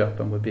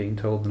catch-up and we're being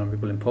told the number of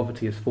people in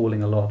poverty is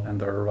falling a lot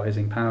and there are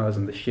rising powers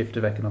and the shift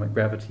of economic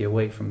gravity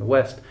away from the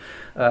West,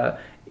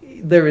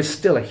 there is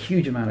still a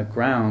huge amount of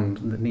ground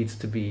that needs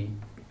to be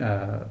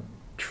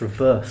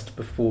traversed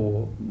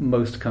before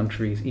most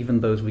countries,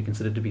 even those we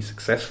consider to be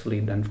successfully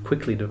and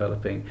quickly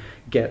developing,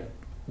 get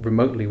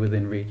remotely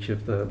within reach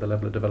of the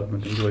level of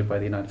development enjoyed by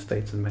the United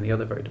States and many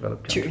other very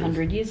developed countries.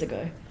 200 years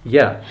ago.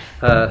 Yeah,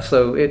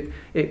 so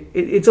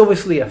it's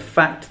obviously a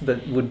fact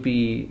that would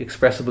be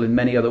expressible in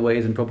many other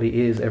ways and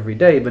probably is every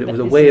day, but it was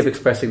a way of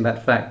expressing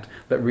that fact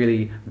that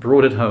really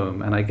brought it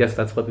home, and I guess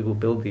that's why people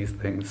build these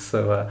things.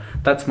 So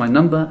that's my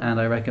number, and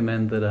I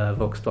recommend that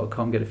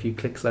Vox.com get a few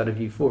clicks out of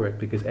you for it,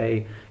 because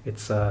A,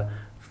 it's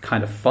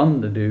kind of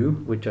fun to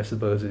do, which I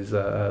suppose is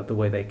the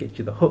way they get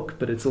you the hook,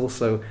 but it's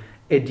also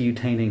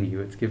edutaining you.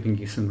 It's giving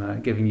you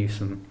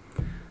some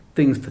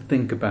things to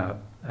think about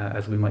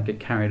as we might get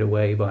carried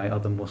away by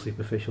other more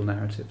superficial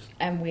narratives.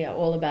 And we are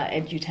all about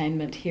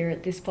edutainment here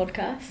at this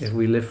podcast. If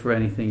we live for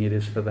anything, it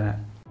is for that.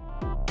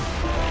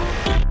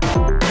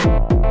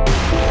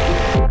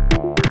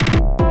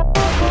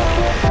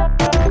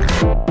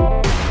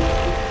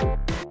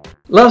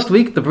 Last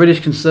week, the British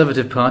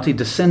Conservative Party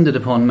descended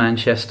upon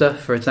Manchester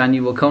for its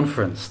annual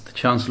conference. The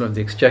Chancellor of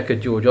the Exchequer,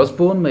 George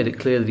Osborne, made it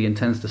clear that he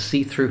intends to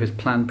see through his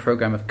planned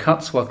programme of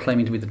cuts while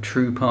claiming to be the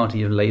true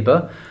party of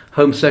Labour.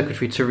 Home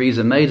Secretary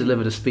Theresa May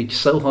delivered a speech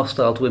so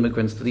hostile to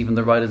immigrants that even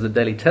the writers of the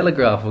Daily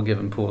Telegraph were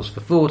given pause for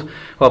thought,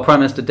 while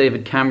Prime Minister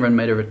David Cameron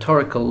made a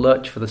rhetorical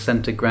lurch for the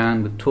centre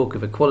ground with talk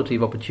of equality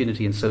of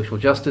opportunity and social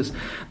justice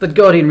that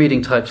Guardian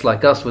reading types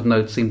like us would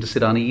note seemed to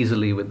sit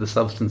uneasily with the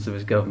substance of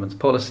his government's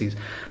policies.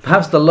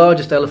 Perhaps the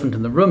largest elephant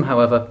in the room,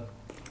 however,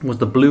 was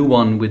the blue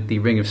one with the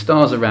ring of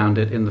stars around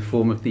it in the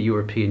form of the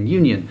European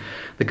Union.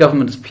 The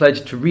government has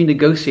pledged to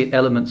renegotiate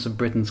elements of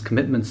Britain's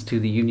commitments to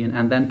the Union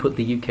and then put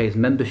the UK's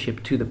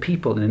membership to the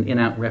people in an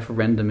in-out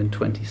referendum in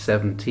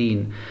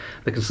 2017.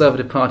 The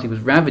Conservative Party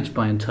was ravaged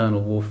by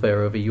internal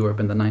warfare over Europe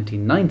in the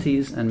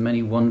 1990s, and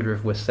many wonder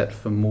if we're set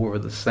for more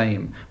of the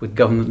same, with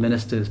government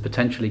ministers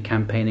potentially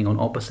campaigning on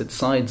opposite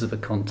sides of a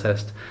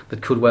contest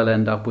that could well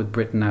end up with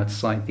Britain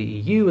outside the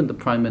EU and the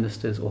Prime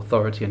Minister's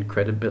authority and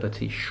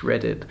credibility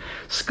shredded.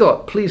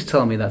 Scott, please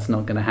tell me that's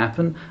not going to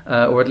happen,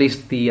 or at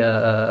least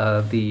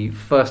the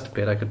first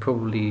bit. I could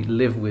probably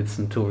live with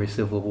some Tory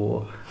civil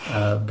war,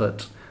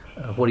 but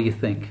what do you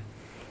think?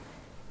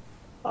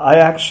 I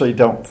actually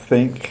don't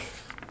think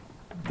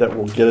that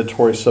we'll get a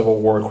Tory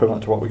civil war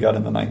equivalent to what we got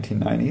in the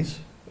 1990s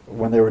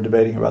when they were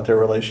debating about their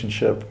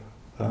relationship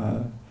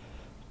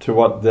to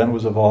what then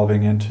was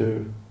evolving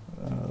into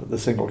the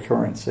single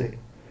currency.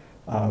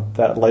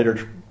 That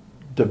later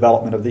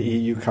development of the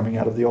EU coming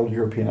out of the old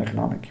European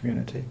Economic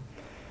Community.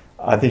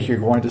 I think you're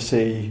going to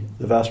see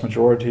the vast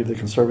majority of the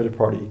Conservative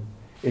Party,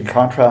 in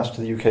contrast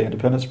to the UK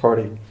Independence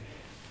Party,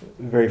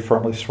 very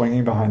firmly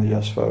swinging behind the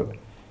yes vote.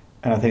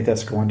 And I think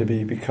that's going to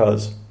be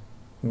because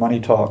money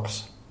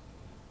talks,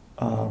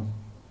 and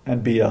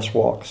BS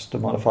walks, to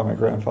modify my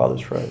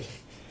grandfather's phrase.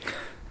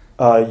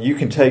 You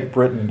can take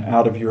Britain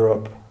out of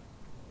Europe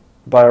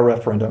by a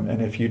referendum,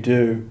 and if you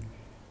do,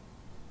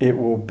 it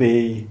will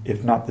be,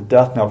 if not the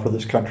death knell for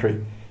this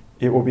country,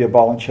 it will be a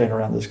ball and chain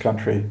around this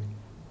country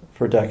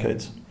for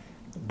decades.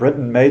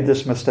 Britain made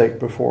this mistake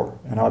before,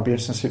 and I'll be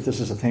interested to see if this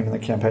is a theme in the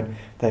campaign.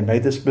 They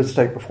made this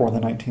mistake before in the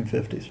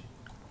 1950s,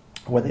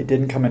 when they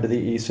didn't come into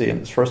the EC in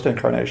its first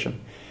incarnation.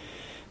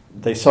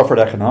 They suffered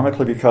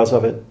economically because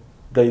of it.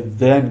 They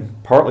then,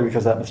 partly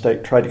because of that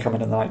mistake, tried to come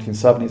in the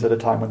 1970s at a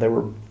time when they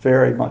were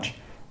very much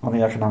on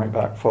the economic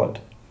back foot.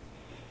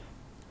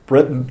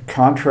 Britain,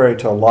 contrary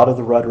to a lot of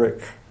the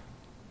rhetoric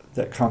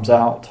that comes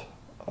out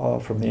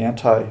from the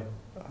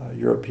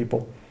anti-Europe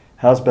people,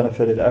 has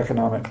benefited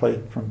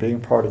economically from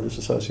being part of this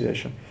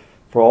association.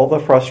 For all the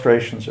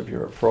frustrations of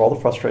Europe, for all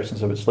the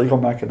frustrations of its legal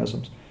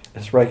mechanisms,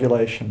 its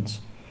regulations,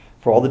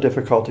 for all the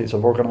difficulties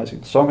of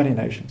organizing so many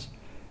nations,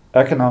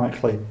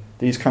 economically,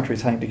 these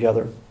countries hang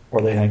together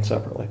or they hang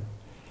separately.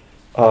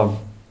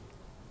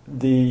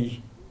 The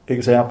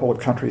example of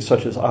countries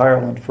such as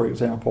Ireland, for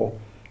example,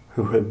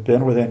 who have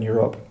been within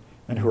Europe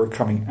and who are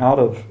coming out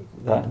of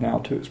that now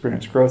to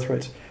experience growth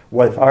rates.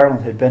 What if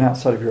Ireland had been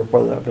outside of Europe,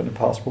 whether that had been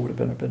impossible would have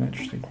been an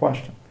interesting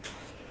question.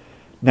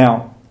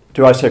 Now,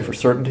 do I say for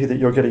certainty that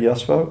you'll get a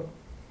yes vote?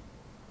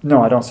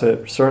 No, I don't say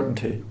it for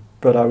certainty,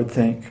 but I would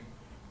think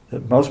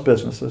that most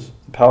businesses,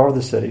 the power of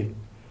the city,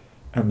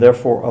 and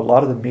therefore a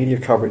lot of the media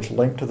coverage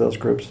linked to those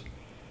groups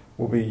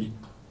will be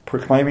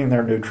proclaiming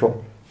they're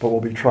neutral, but will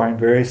be trying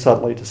very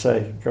subtly to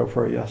say, go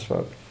for a yes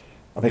vote.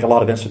 I think a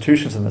lot of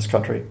institutions in this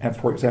country, and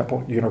for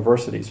example,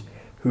 universities,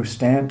 who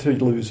stand to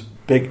lose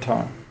big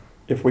time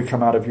if we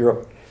come out of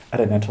Europe at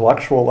an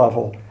intellectual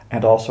level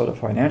and also at a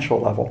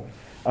financial level,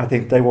 I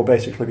think they will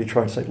basically be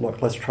trying to say,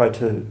 look, let's try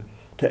to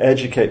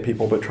educate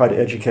people, but try to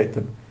educate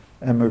them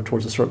and move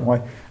towards a certain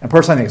way. And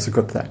personally, I think it's a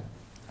good thing.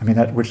 I mean,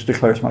 that which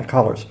declares my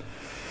colors.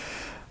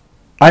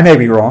 I may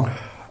be wrong.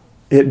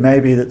 It may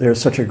be that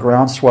there's such a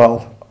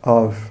groundswell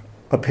of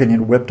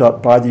opinion whipped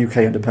up by the UK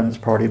Independence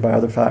Party, by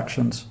other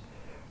factions,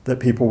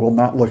 that people will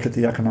not look at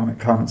the economic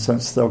common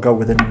sense. They'll go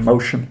with an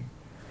emotion.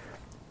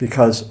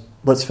 Because,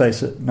 let's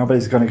face it,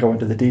 nobody's going to go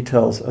into the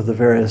details of the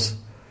various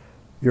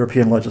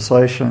European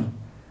legislation.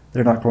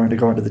 They're not going to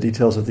go into the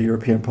details of the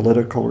European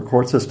political or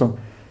court system.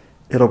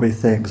 It'll be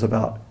things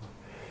about,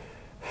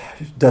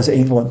 does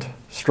England,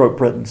 stroke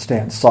Britain,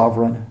 stand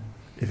sovereign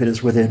if it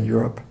is within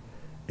Europe?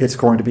 It's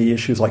going to be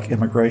issues like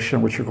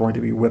immigration, which are going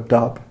to be whipped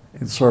up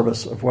in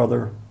service of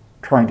whether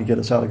trying to get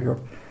us out of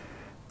Europe.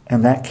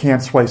 And that can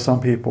sway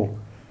some people.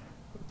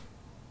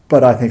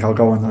 But I think I'll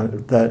go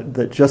in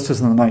that just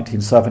as in the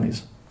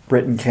 1970s,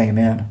 Britain came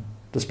in,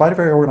 despite a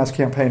very organized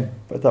campaign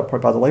at that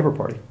point by the Labour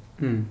Party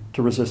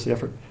to resist the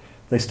effort.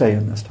 They stay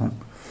in this time.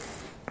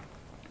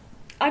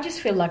 I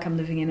just feel like I'm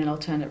living in an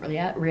alternate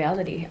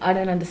reality. I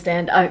don't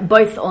understand,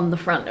 both on the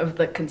front of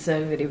the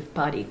Conservative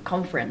Party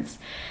conference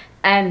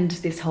and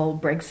this whole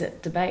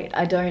Brexit debate.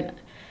 I don't...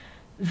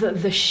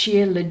 The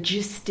sheer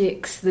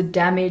logistics, the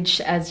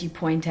damage, as you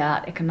point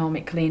out,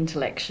 economically,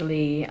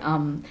 intellectually,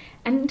 and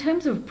in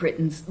terms of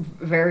Britain's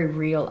very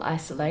real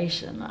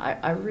isolation,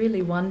 I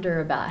really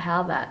wonder about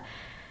how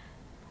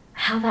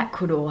that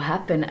could all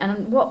happen.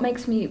 And what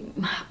makes me...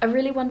 I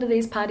really wonder,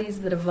 these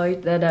parties that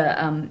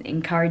are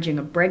encouraging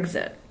a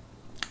Brexit,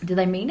 do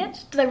they mean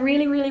it? Do they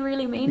really, really,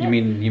 really mean it?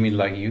 You mean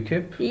like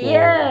UKIP?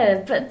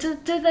 Yeah, but do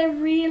they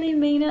really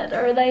mean it?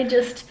 Or are they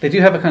just... They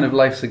do have a kind of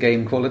life's a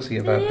game quality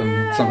about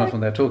them sometimes when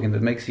they're talking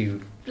that makes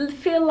you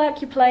feel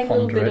like you're playing a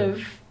little bit it.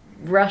 of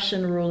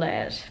Russian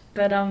roulette.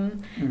 But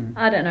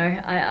I don't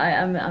know.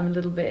 I'm a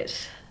little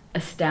bit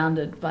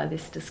astounded by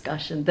this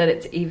discussion that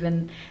it's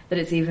even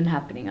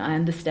happening. I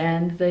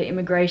understand the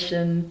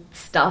immigration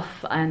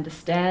stuff. I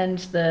understand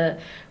the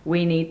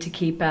we need to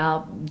keep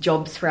our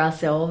jobs for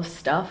ourselves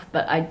stuff.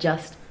 But I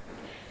just,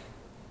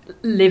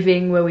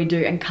 living where we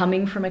do and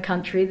coming from a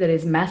country that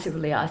is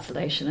massively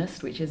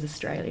isolationist, which is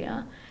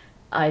Australia,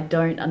 I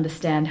don't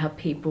understand how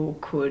people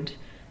could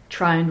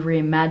try and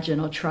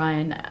reimagine or try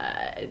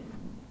and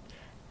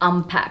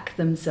unpack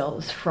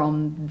themselves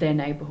from their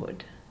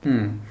neighbourhood.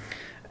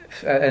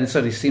 And it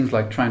certainly seems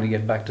like trying to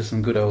get back to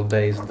some good old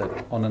days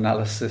that, on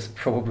analysis,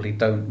 probably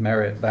don't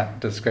merit that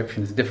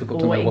description. It's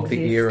difficult to know what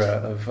the era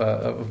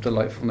of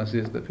delightfulness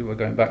is that people are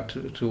going back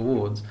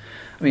towards.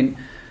 I mean,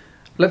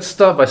 let's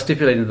start by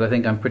stipulating that I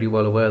think I'm pretty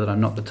well aware that I'm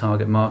not the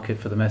target market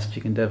for the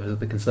messaging endeavours of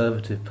the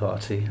Conservative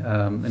Party.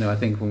 I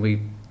think when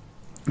we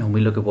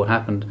look at what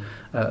happened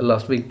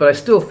last week, but I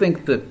still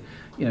think that,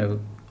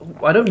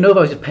 I don't know if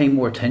I was just paying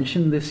more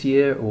attention this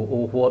year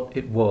or what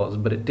it was,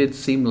 but it did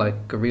seem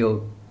like a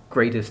real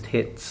greatest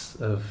hits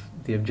of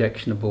the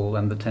objectionable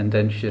and the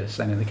tendentious,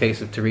 and in the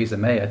case of Theresa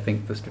May, I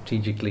think the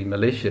strategically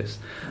malicious.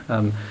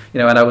 And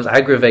I was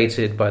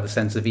aggravated by the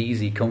sense of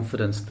easy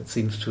confidence that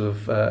seems to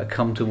have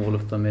come to all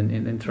of them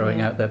in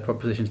throwing out their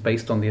propositions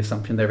based on the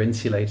assumption they're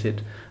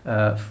insulated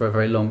for a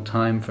very long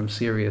time from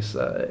serious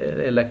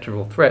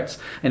electoral threats.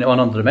 And on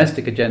the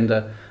domestic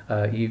agenda,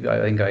 I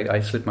think I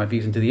slipped my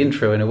views into the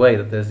intro in a way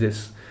that there's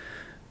this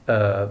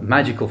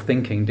magical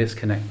thinking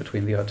disconnect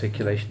between the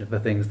articulation of the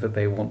things that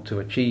they want to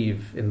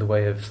achieve in the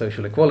way of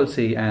social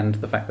equality and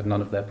the fact that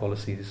none of their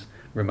policies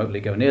remotely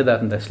go near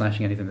that, and they're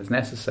slashing anything that's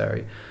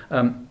necessary.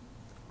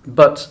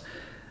 But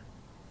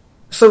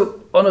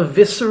so on a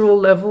visceral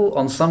level,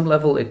 on some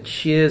level, it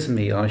cheers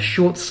me. On a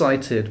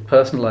short-sighted,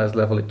 personalised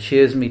level, it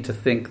cheers me to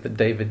think that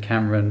David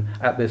Cameron,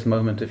 at this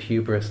moment of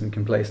hubris and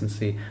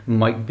complacency,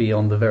 might be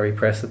on the very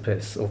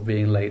precipice of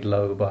being laid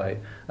low by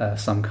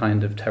some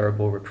kind of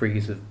terrible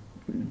reprise of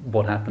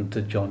what happened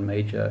to John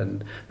Major,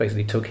 and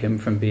basically took him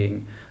from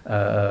being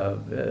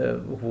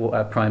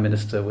a prime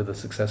minister with a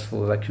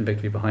successful election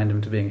victory behind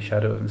him to being a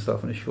shadow of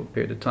himself in a short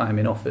period of time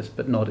in office,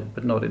 but not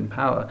in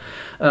power.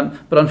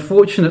 But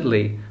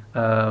unfortunately,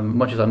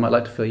 much as I might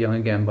like to feel young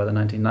again by the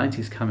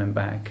 1990s coming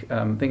back,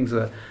 things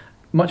are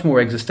much more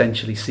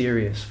existentially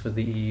serious for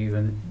the EU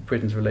and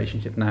Britain's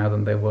relationship now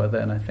than they were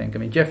then, I think. I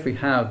mean, Geoffrey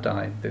Howe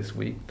died this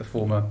week, the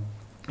former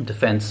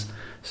Defence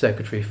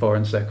Secretary,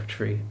 Foreign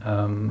Secretary,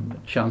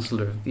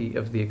 Chancellor of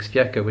the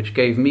Exchequer, which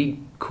gave me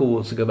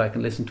cause to go back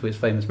and listen to his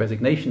famous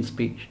resignation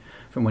speech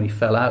from when he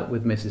fell out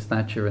with Mrs.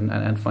 Thatcher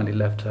and finally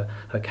left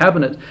her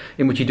cabinet,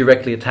 in which he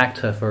directly attacked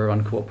her for her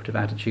uncooperative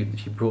attitude that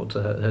she brought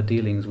to her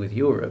dealings with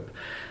Europe.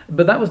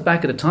 But that was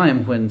back at a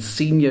time when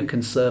senior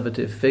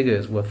Conservative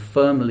figures were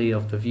firmly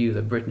of the view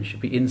that Britain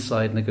should be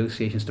inside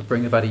negotiations to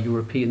bring about a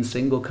European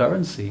single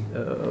currency,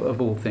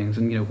 of all things.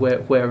 And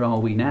where are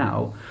we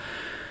now?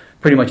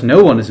 Pretty much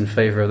no one is in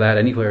favour of that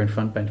anywhere in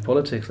frontbench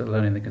politics, let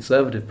alone in the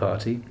Conservative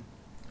Party.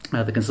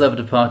 The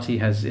Conservative Party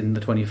has, in the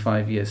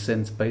 25 years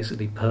since,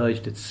 basically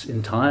purged its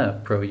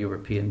entire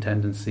pro-European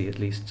tendency, at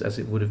least as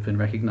it would have been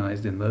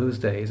recognised in those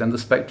days, and the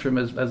spectrum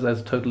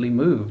has totally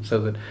moved, so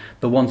that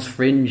the once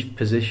fringe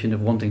position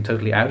of wanting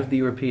totally out of the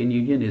European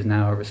Union is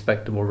now a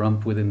respectable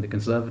rump within the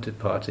Conservative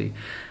Party.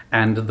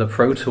 And the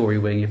pro-Tory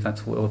wing,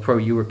 or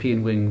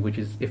pro-European wing, which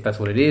is, if that's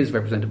what it is,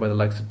 represented by the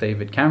likes of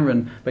David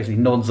Cameron, basically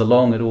nods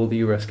along at all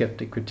the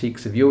Eurosceptic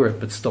critiques of Europe,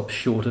 but stops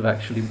short of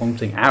actually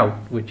wanting out,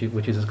 which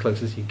is as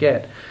close as you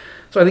get.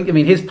 So I think,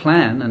 his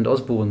plan, and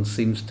Osborne's,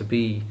 seems to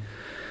be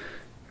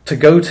to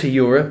go to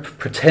Europe,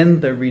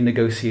 pretend they're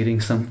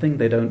renegotiating something.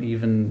 They don't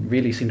even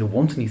really seem to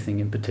want anything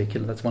in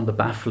particular. That's one of the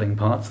baffling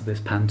parts of this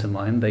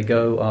pantomime. They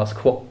go,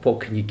 ask, what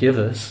can you give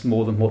us,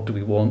 more than what do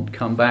we want,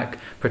 come back,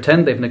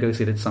 pretend they've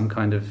negotiated some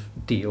kind of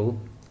deal,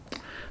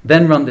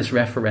 then run this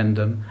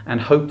referendum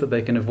and hope that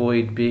they can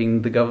avoid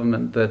being the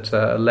government that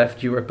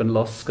left Europe and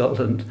lost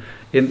Scotland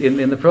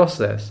in the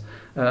process.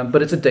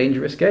 But it's a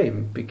dangerous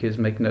game, because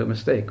make no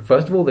mistake,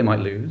 first of all, they might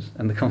lose,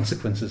 and the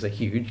consequences are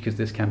huge, because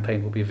this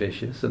campaign will be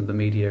vicious and the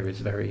media is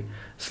very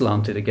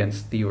slanted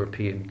against the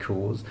European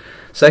cause.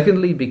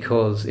 Secondly,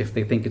 because if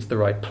they think it's the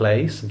right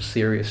play, some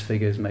serious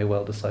figures may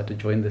well decide to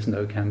join this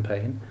no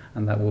campaign,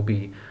 and that will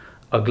be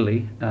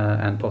ugly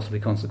and possibly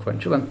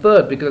consequential. And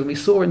third, because we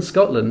saw in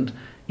Scotland,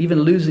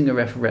 even losing a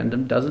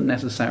referendum doesn't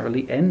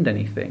necessarily end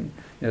anything.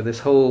 This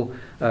whole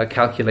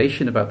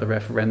calculation about the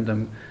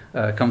referendum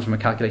comes from a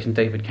calculation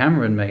David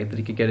Cameron made, that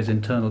he could get his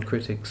internal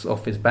critics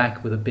off his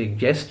back with a big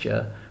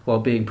gesture, while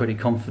being pretty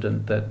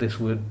confident that this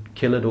would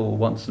kill it all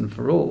once and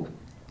for all.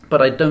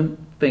 But I don't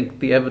think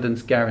the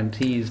evidence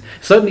guarantees...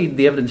 Certainly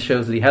the evidence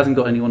shows that he hasn't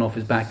got anyone off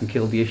his back and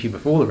killed the issue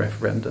before the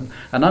referendum,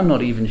 and I'm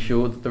not even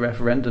sure that the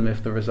referendum,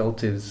 if the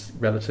result is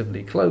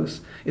relatively close,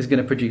 is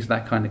going to produce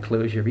that kind of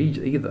closure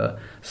either.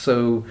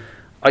 So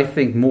I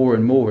think more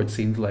and more it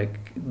seems like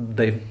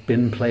they've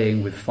been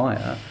playing with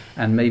fire,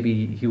 and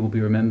maybe he will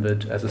be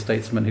remembered as a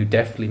statesman who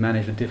deftly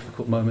managed a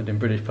difficult moment in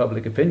British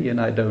public opinion,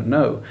 I don't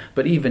know.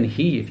 But even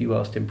he, if you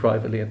asked him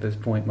privately at this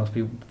point, must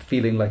be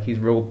feeling like he's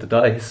rolled the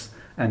dice,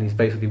 and he's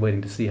basically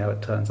waiting to see how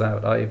it turns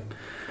out.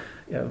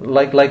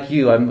 Like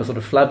you, I'm sort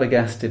of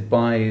flabbergasted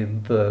by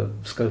the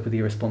scope of the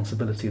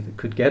irresponsibility that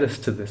could get us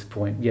to this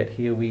point, yet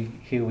here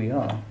we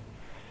are.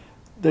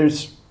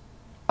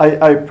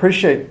 I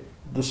appreciate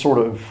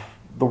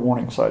the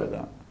warning side of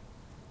that,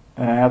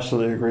 and I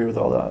absolutely agree with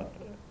all that.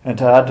 And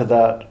to add to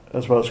that,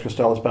 as well as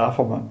Christella's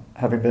bafflement,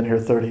 having been here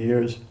 30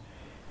 years,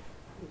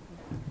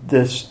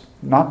 this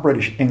not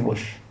British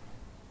English,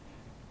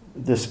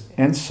 this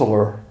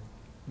insular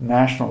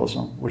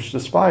nationalism, which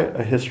despite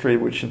a history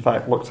which in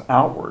fact looks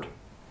outward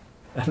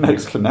and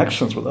makes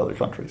connections with other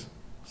countries,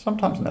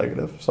 sometimes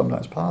negative,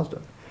 sometimes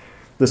positive,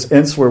 this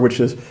insular, which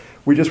is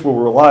we just will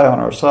rely on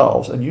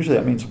ourselves, and usually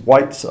that means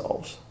white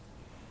selves,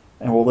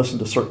 and we'll listen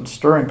to certain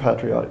stirring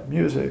patriotic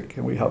music,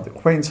 and we have the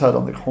Queen's head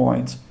on the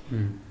coins,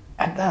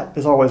 and that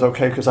is always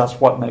okay because that's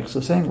what makes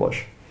us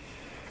English.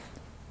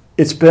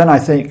 It's been, I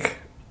think,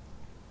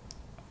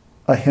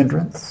 a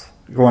hindrance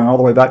going all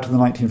the way back to the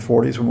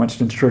 1940s when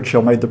Winston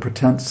Churchill made the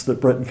pretense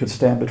that Britain could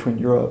stand between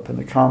Europe and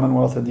the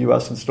Commonwealth and the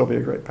U.S. and still be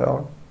a great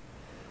power.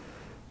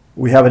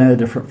 We have it in a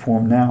different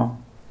form now.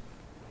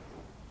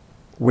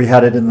 We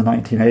had it in the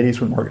 1980s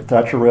when Margaret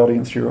Thatcher railed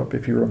against Europe,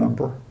 if you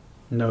remember.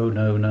 No.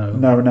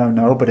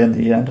 But in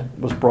the end, it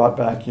was brought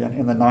back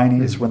in the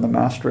 90s when the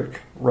Maastricht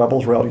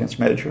rebels railed against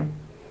Major.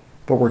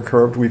 But we're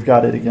curved. We've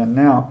got it again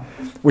now,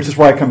 which is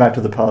why I come back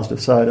to the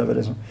positive side of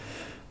it.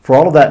 For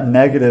all of that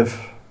negative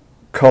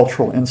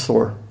cultural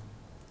insular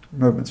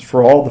movements,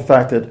 for all the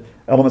fact that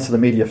elements of the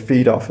media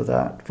feed off of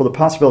that, for the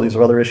possibilities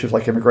of other issues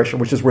like immigration,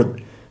 which is where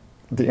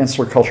the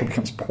insular culture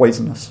becomes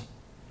poisonous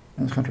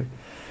in this country.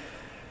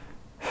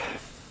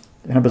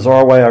 In a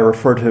bizarre way, I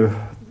refer to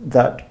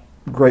that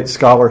great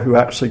scholar who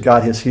actually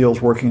got his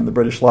heels working in the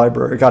British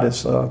Library, got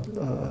his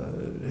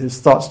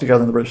thoughts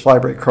together in the British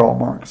Library, Karl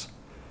Marx.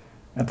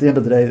 At the end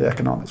of the day, the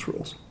economics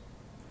rules.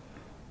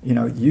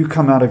 You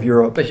come out of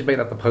Europe. They should make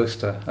that the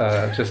poster,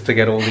 just to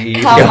get all the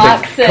easy. Karl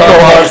Marx says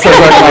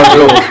economics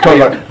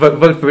rules.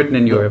 Vote for Britain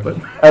in Europe, but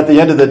at the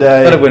end of the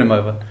day, that'll win them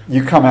over.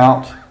 You come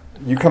out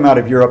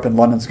of Europe, and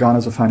London's gone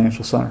as a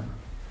financial center.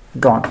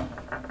 Gone.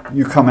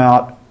 You come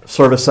out,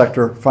 service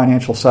sector,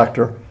 financial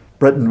sector.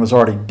 Britain was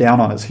already down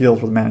on its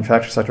heels with the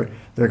manufacturing sector.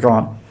 They're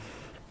gone.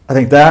 I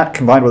think that,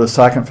 combined with the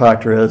second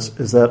factor,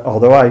 is that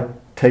although I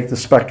take the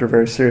specter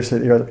very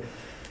seriously,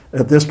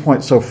 at this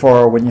point so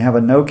far, when you have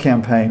a no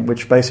campaign,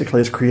 which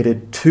basically has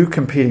created two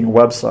competing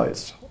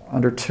websites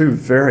under two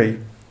very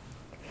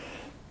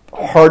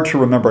hard to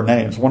remember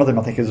names. One of them,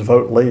 I think, is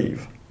Vote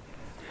Leave,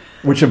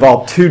 which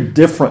involved two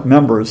different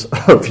members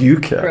of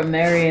UKIP.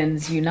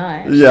 Grammarians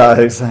Unite. Yeah,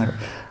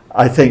 exactly.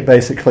 I think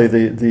basically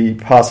the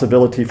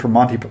possibility for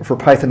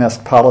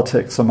Pythonesque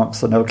politics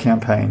amongst the no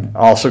campaign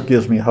also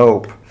gives me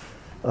hope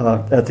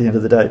at the end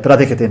of the day. But I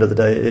think at the end of the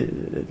day,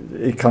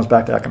 it comes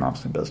back to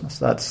economics and business.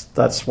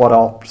 That's what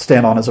I'll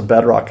stand on as a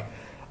bedrock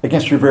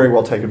against your very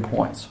well taken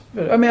points.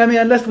 I mean,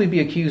 unless we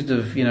be accused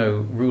of,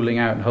 ruling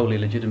out wholly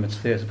legitimate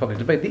spheres of public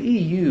debate, the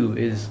EU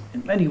is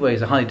in many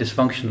ways a highly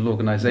dysfunctional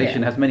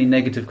organisation, has many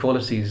negative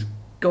qualities.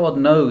 God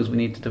knows we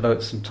need to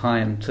devote some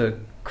time to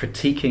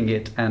critiquing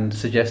it and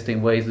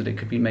suggesting ways that it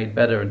could be made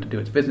better and to do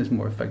its business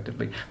more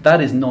effectively.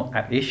 That is not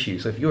at issue.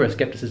 So if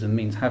Euroscepticism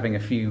means having a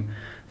few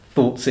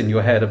thoughts in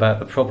your head about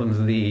the problems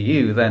of the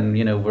EU, then,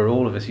 we're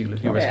all of us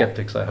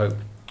Eurosceptics, I hope.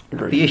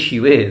 Agreed. The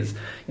issue is,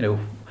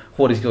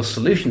 what is your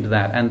solution to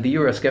that? And the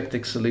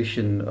Eurosceptic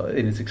solution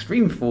in its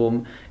extreme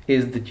form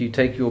is that you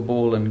take your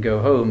ball and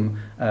go home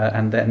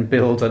and then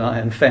build an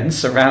iron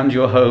fence around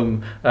your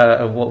home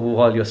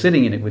while you're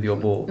sitting in it with your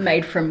ball.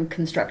 Made from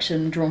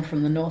construction drawn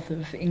from the north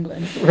of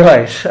England.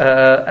 Right.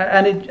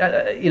 And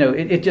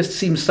it just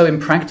seems so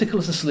impractical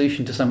as a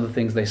solution to some of the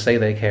things they say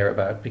they care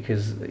about,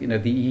 because,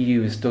 the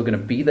EU is still going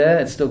to be there.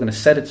 It's still going to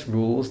set its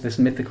rules. This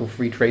mythical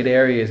free trade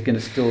area is going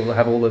to still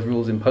have all those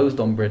rules imposed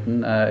on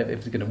Britain if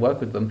it's going to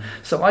work with them.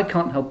 So I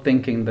can't help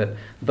thinking that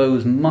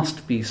those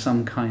must be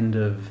some kind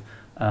of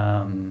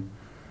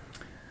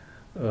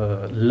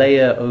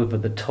layer over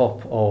the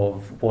top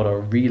of what are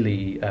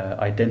really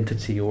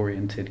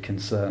identity-oriented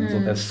concerns. Or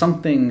there's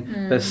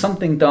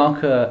something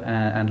darker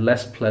and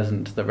less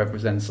pleasant that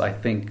represents, I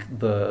think,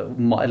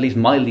 at least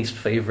my least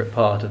favourite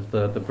part of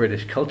the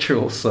British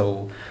cultural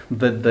soul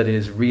that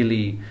is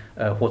really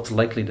what's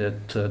likely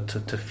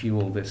to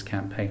fuel this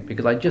campaign.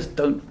 Because I just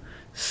don't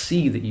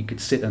see that you could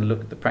sit and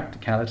look at the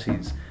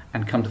practicalities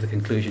and come to the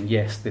conclusion,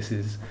 yes, this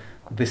is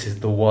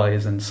the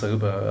wise and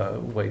sober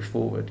way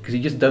forward, because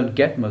you just don't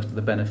get most of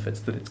the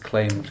benefits that it's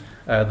claimed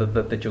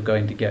that you're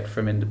going to get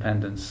from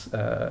independence,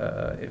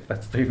 if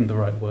that's even the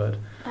right word.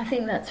 I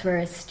think that's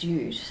very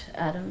astute,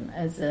 Adam,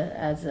 as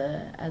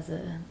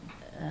a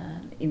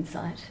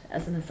insight,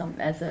 as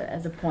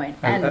a point,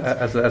 and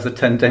as a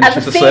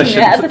tendentious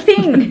assertion, as a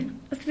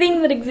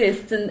thing that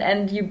exists,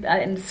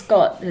 and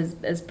Scott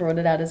has brought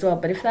it out as well.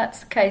 But if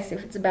that's the case,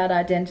 if it's about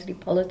identity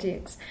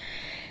politics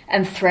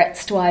and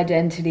threats to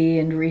identity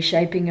and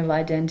reshaping of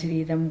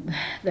identity,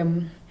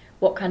 then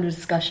what kind of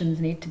discussions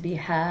need to be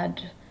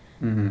had,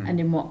 and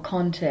in what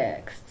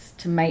contexts,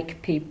 to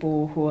make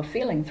people who are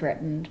feeling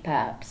threatened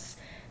perhaps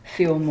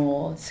feel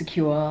more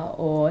secure,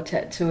 or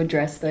to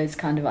address those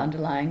kind of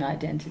underlying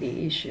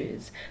identity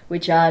issues,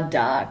 which are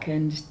dark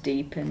and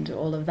deep and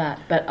all of that,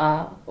 but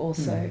are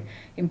also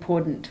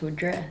important to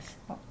address.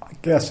 I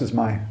guess is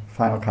my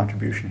final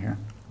contribution here.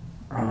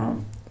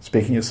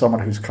 Speaking as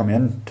someone who's come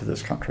into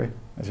this country,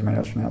 as you may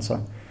know from the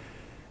outside,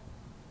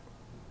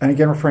 and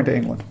again referring to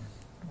England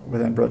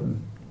within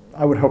Britain,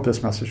 I would hope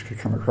this message could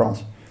come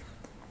across.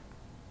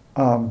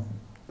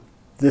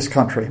 This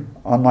country,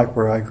 unlike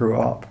where I grew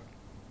up,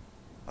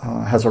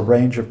 has a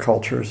range of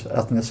cultures,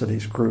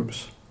 ethnicities,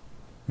 groups,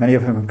 many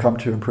of whom have come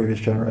to in previous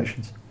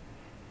generations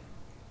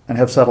and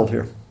have settled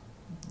here.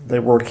 They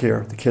work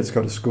here, the kids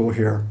go to school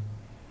here,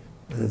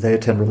 they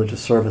attend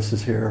religious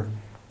services here,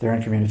 they're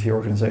in community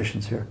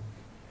organizations here.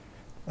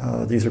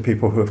 These are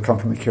people who have come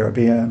from the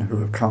Caribbean, who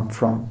have come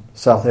from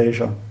South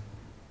Asia,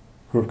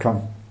 who have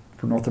come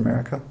from North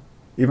America,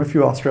 even a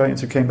few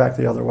Australians who came back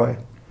the other way.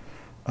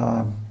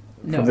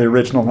 from the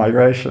original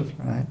migration,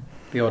 right?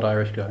 The odd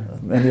Irish guy.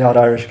 And the odd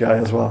Irish guy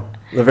as well.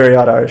 The very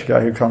odd Irish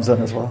guy who comes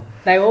in as well.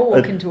 They all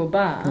walk into a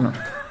bar.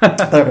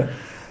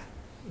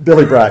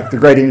 Billy Bragg, the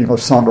great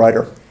English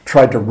songwriter,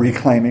 tried to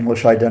reclaim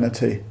English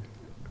identity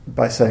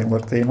by saying,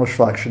 look, the English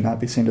flag should not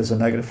be seen as a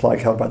negative flag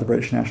held by the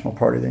British National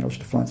Party, the English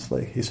Defence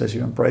League. He says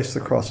you embrace the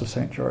cross of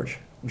St. George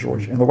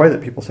in the way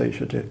that people say you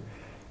should do,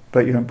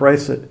 but you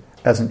embrace it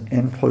as an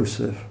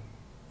inclusive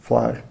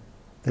flag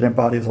that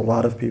embodies a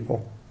lot of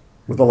people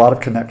with a lot of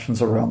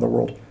connections around the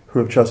world who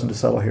have chosen to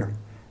settle here.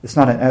 It's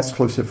not an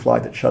exclusive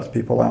flag that shuts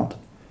people out.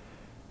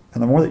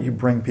 And the more that you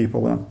bring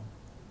people in,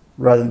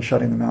 rather than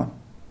shutting them out,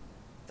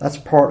 that's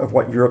part of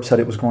what Europe said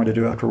it was going to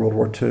do after World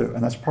War II,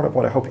 and that's part of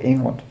what I hope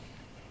England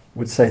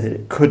would say that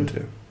it could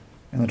do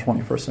in the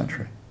 21st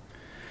century.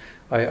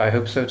 I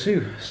hope so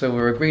too. So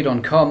we're agreed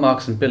on Karl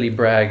Marx and Billy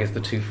Bragg as the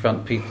two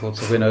front people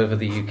to win over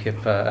the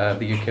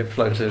UKIP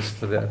floaters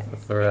for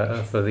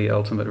the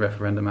ultimate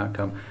referendum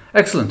outcome.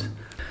 Excellent.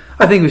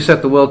 I think we've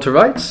set the world to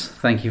rights.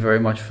 Thank you very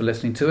much for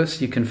listening to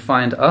us. You can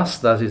find us,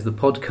 that is the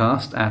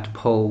podcast, at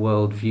Poll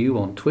Worldview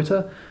on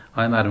Twitter.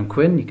 I'm Adam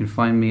Quinn. You can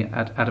find me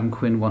at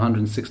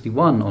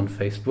AdamQuinn161 on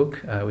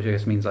Facebook, which I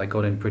guess means I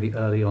got in pretty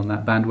early on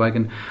that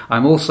bandwagon.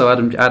 I'm also at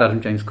Adam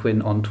James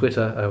Quinn on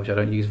Twitter, which I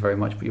don't use very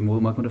much, but you're more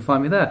than welcome to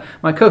find me there.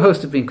 My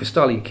co-host have been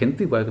Cristali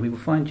Yakinthu. Where can people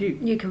find you?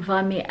 You can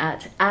find me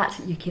at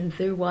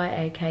Yakinthu,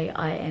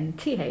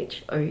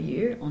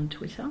 YAKINTHOU on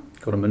Twitter.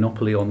 Got a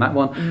monopoly on that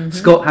one. Mm-hmm.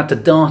 Scott had to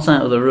dart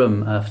out of the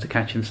room to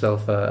catch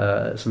himself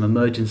some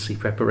emergency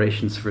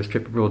preparations for his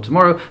trip abroad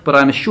tomorrow, but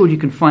I'm assured you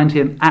can find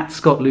him at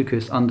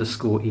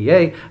ScottLucas_EA,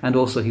 and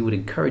also he would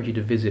encourage you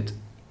to visit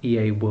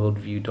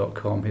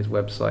eaworldview.com, his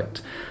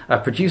website. Our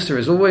producer,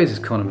 as always, is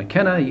Conor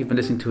McKenna. You've been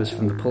listening to us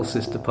from the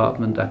Pulsys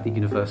department at the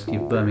University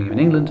of Birmingham in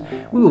England.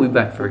 We will be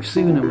back very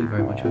soon, and we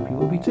very much hope you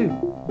will be too.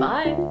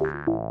 Bye.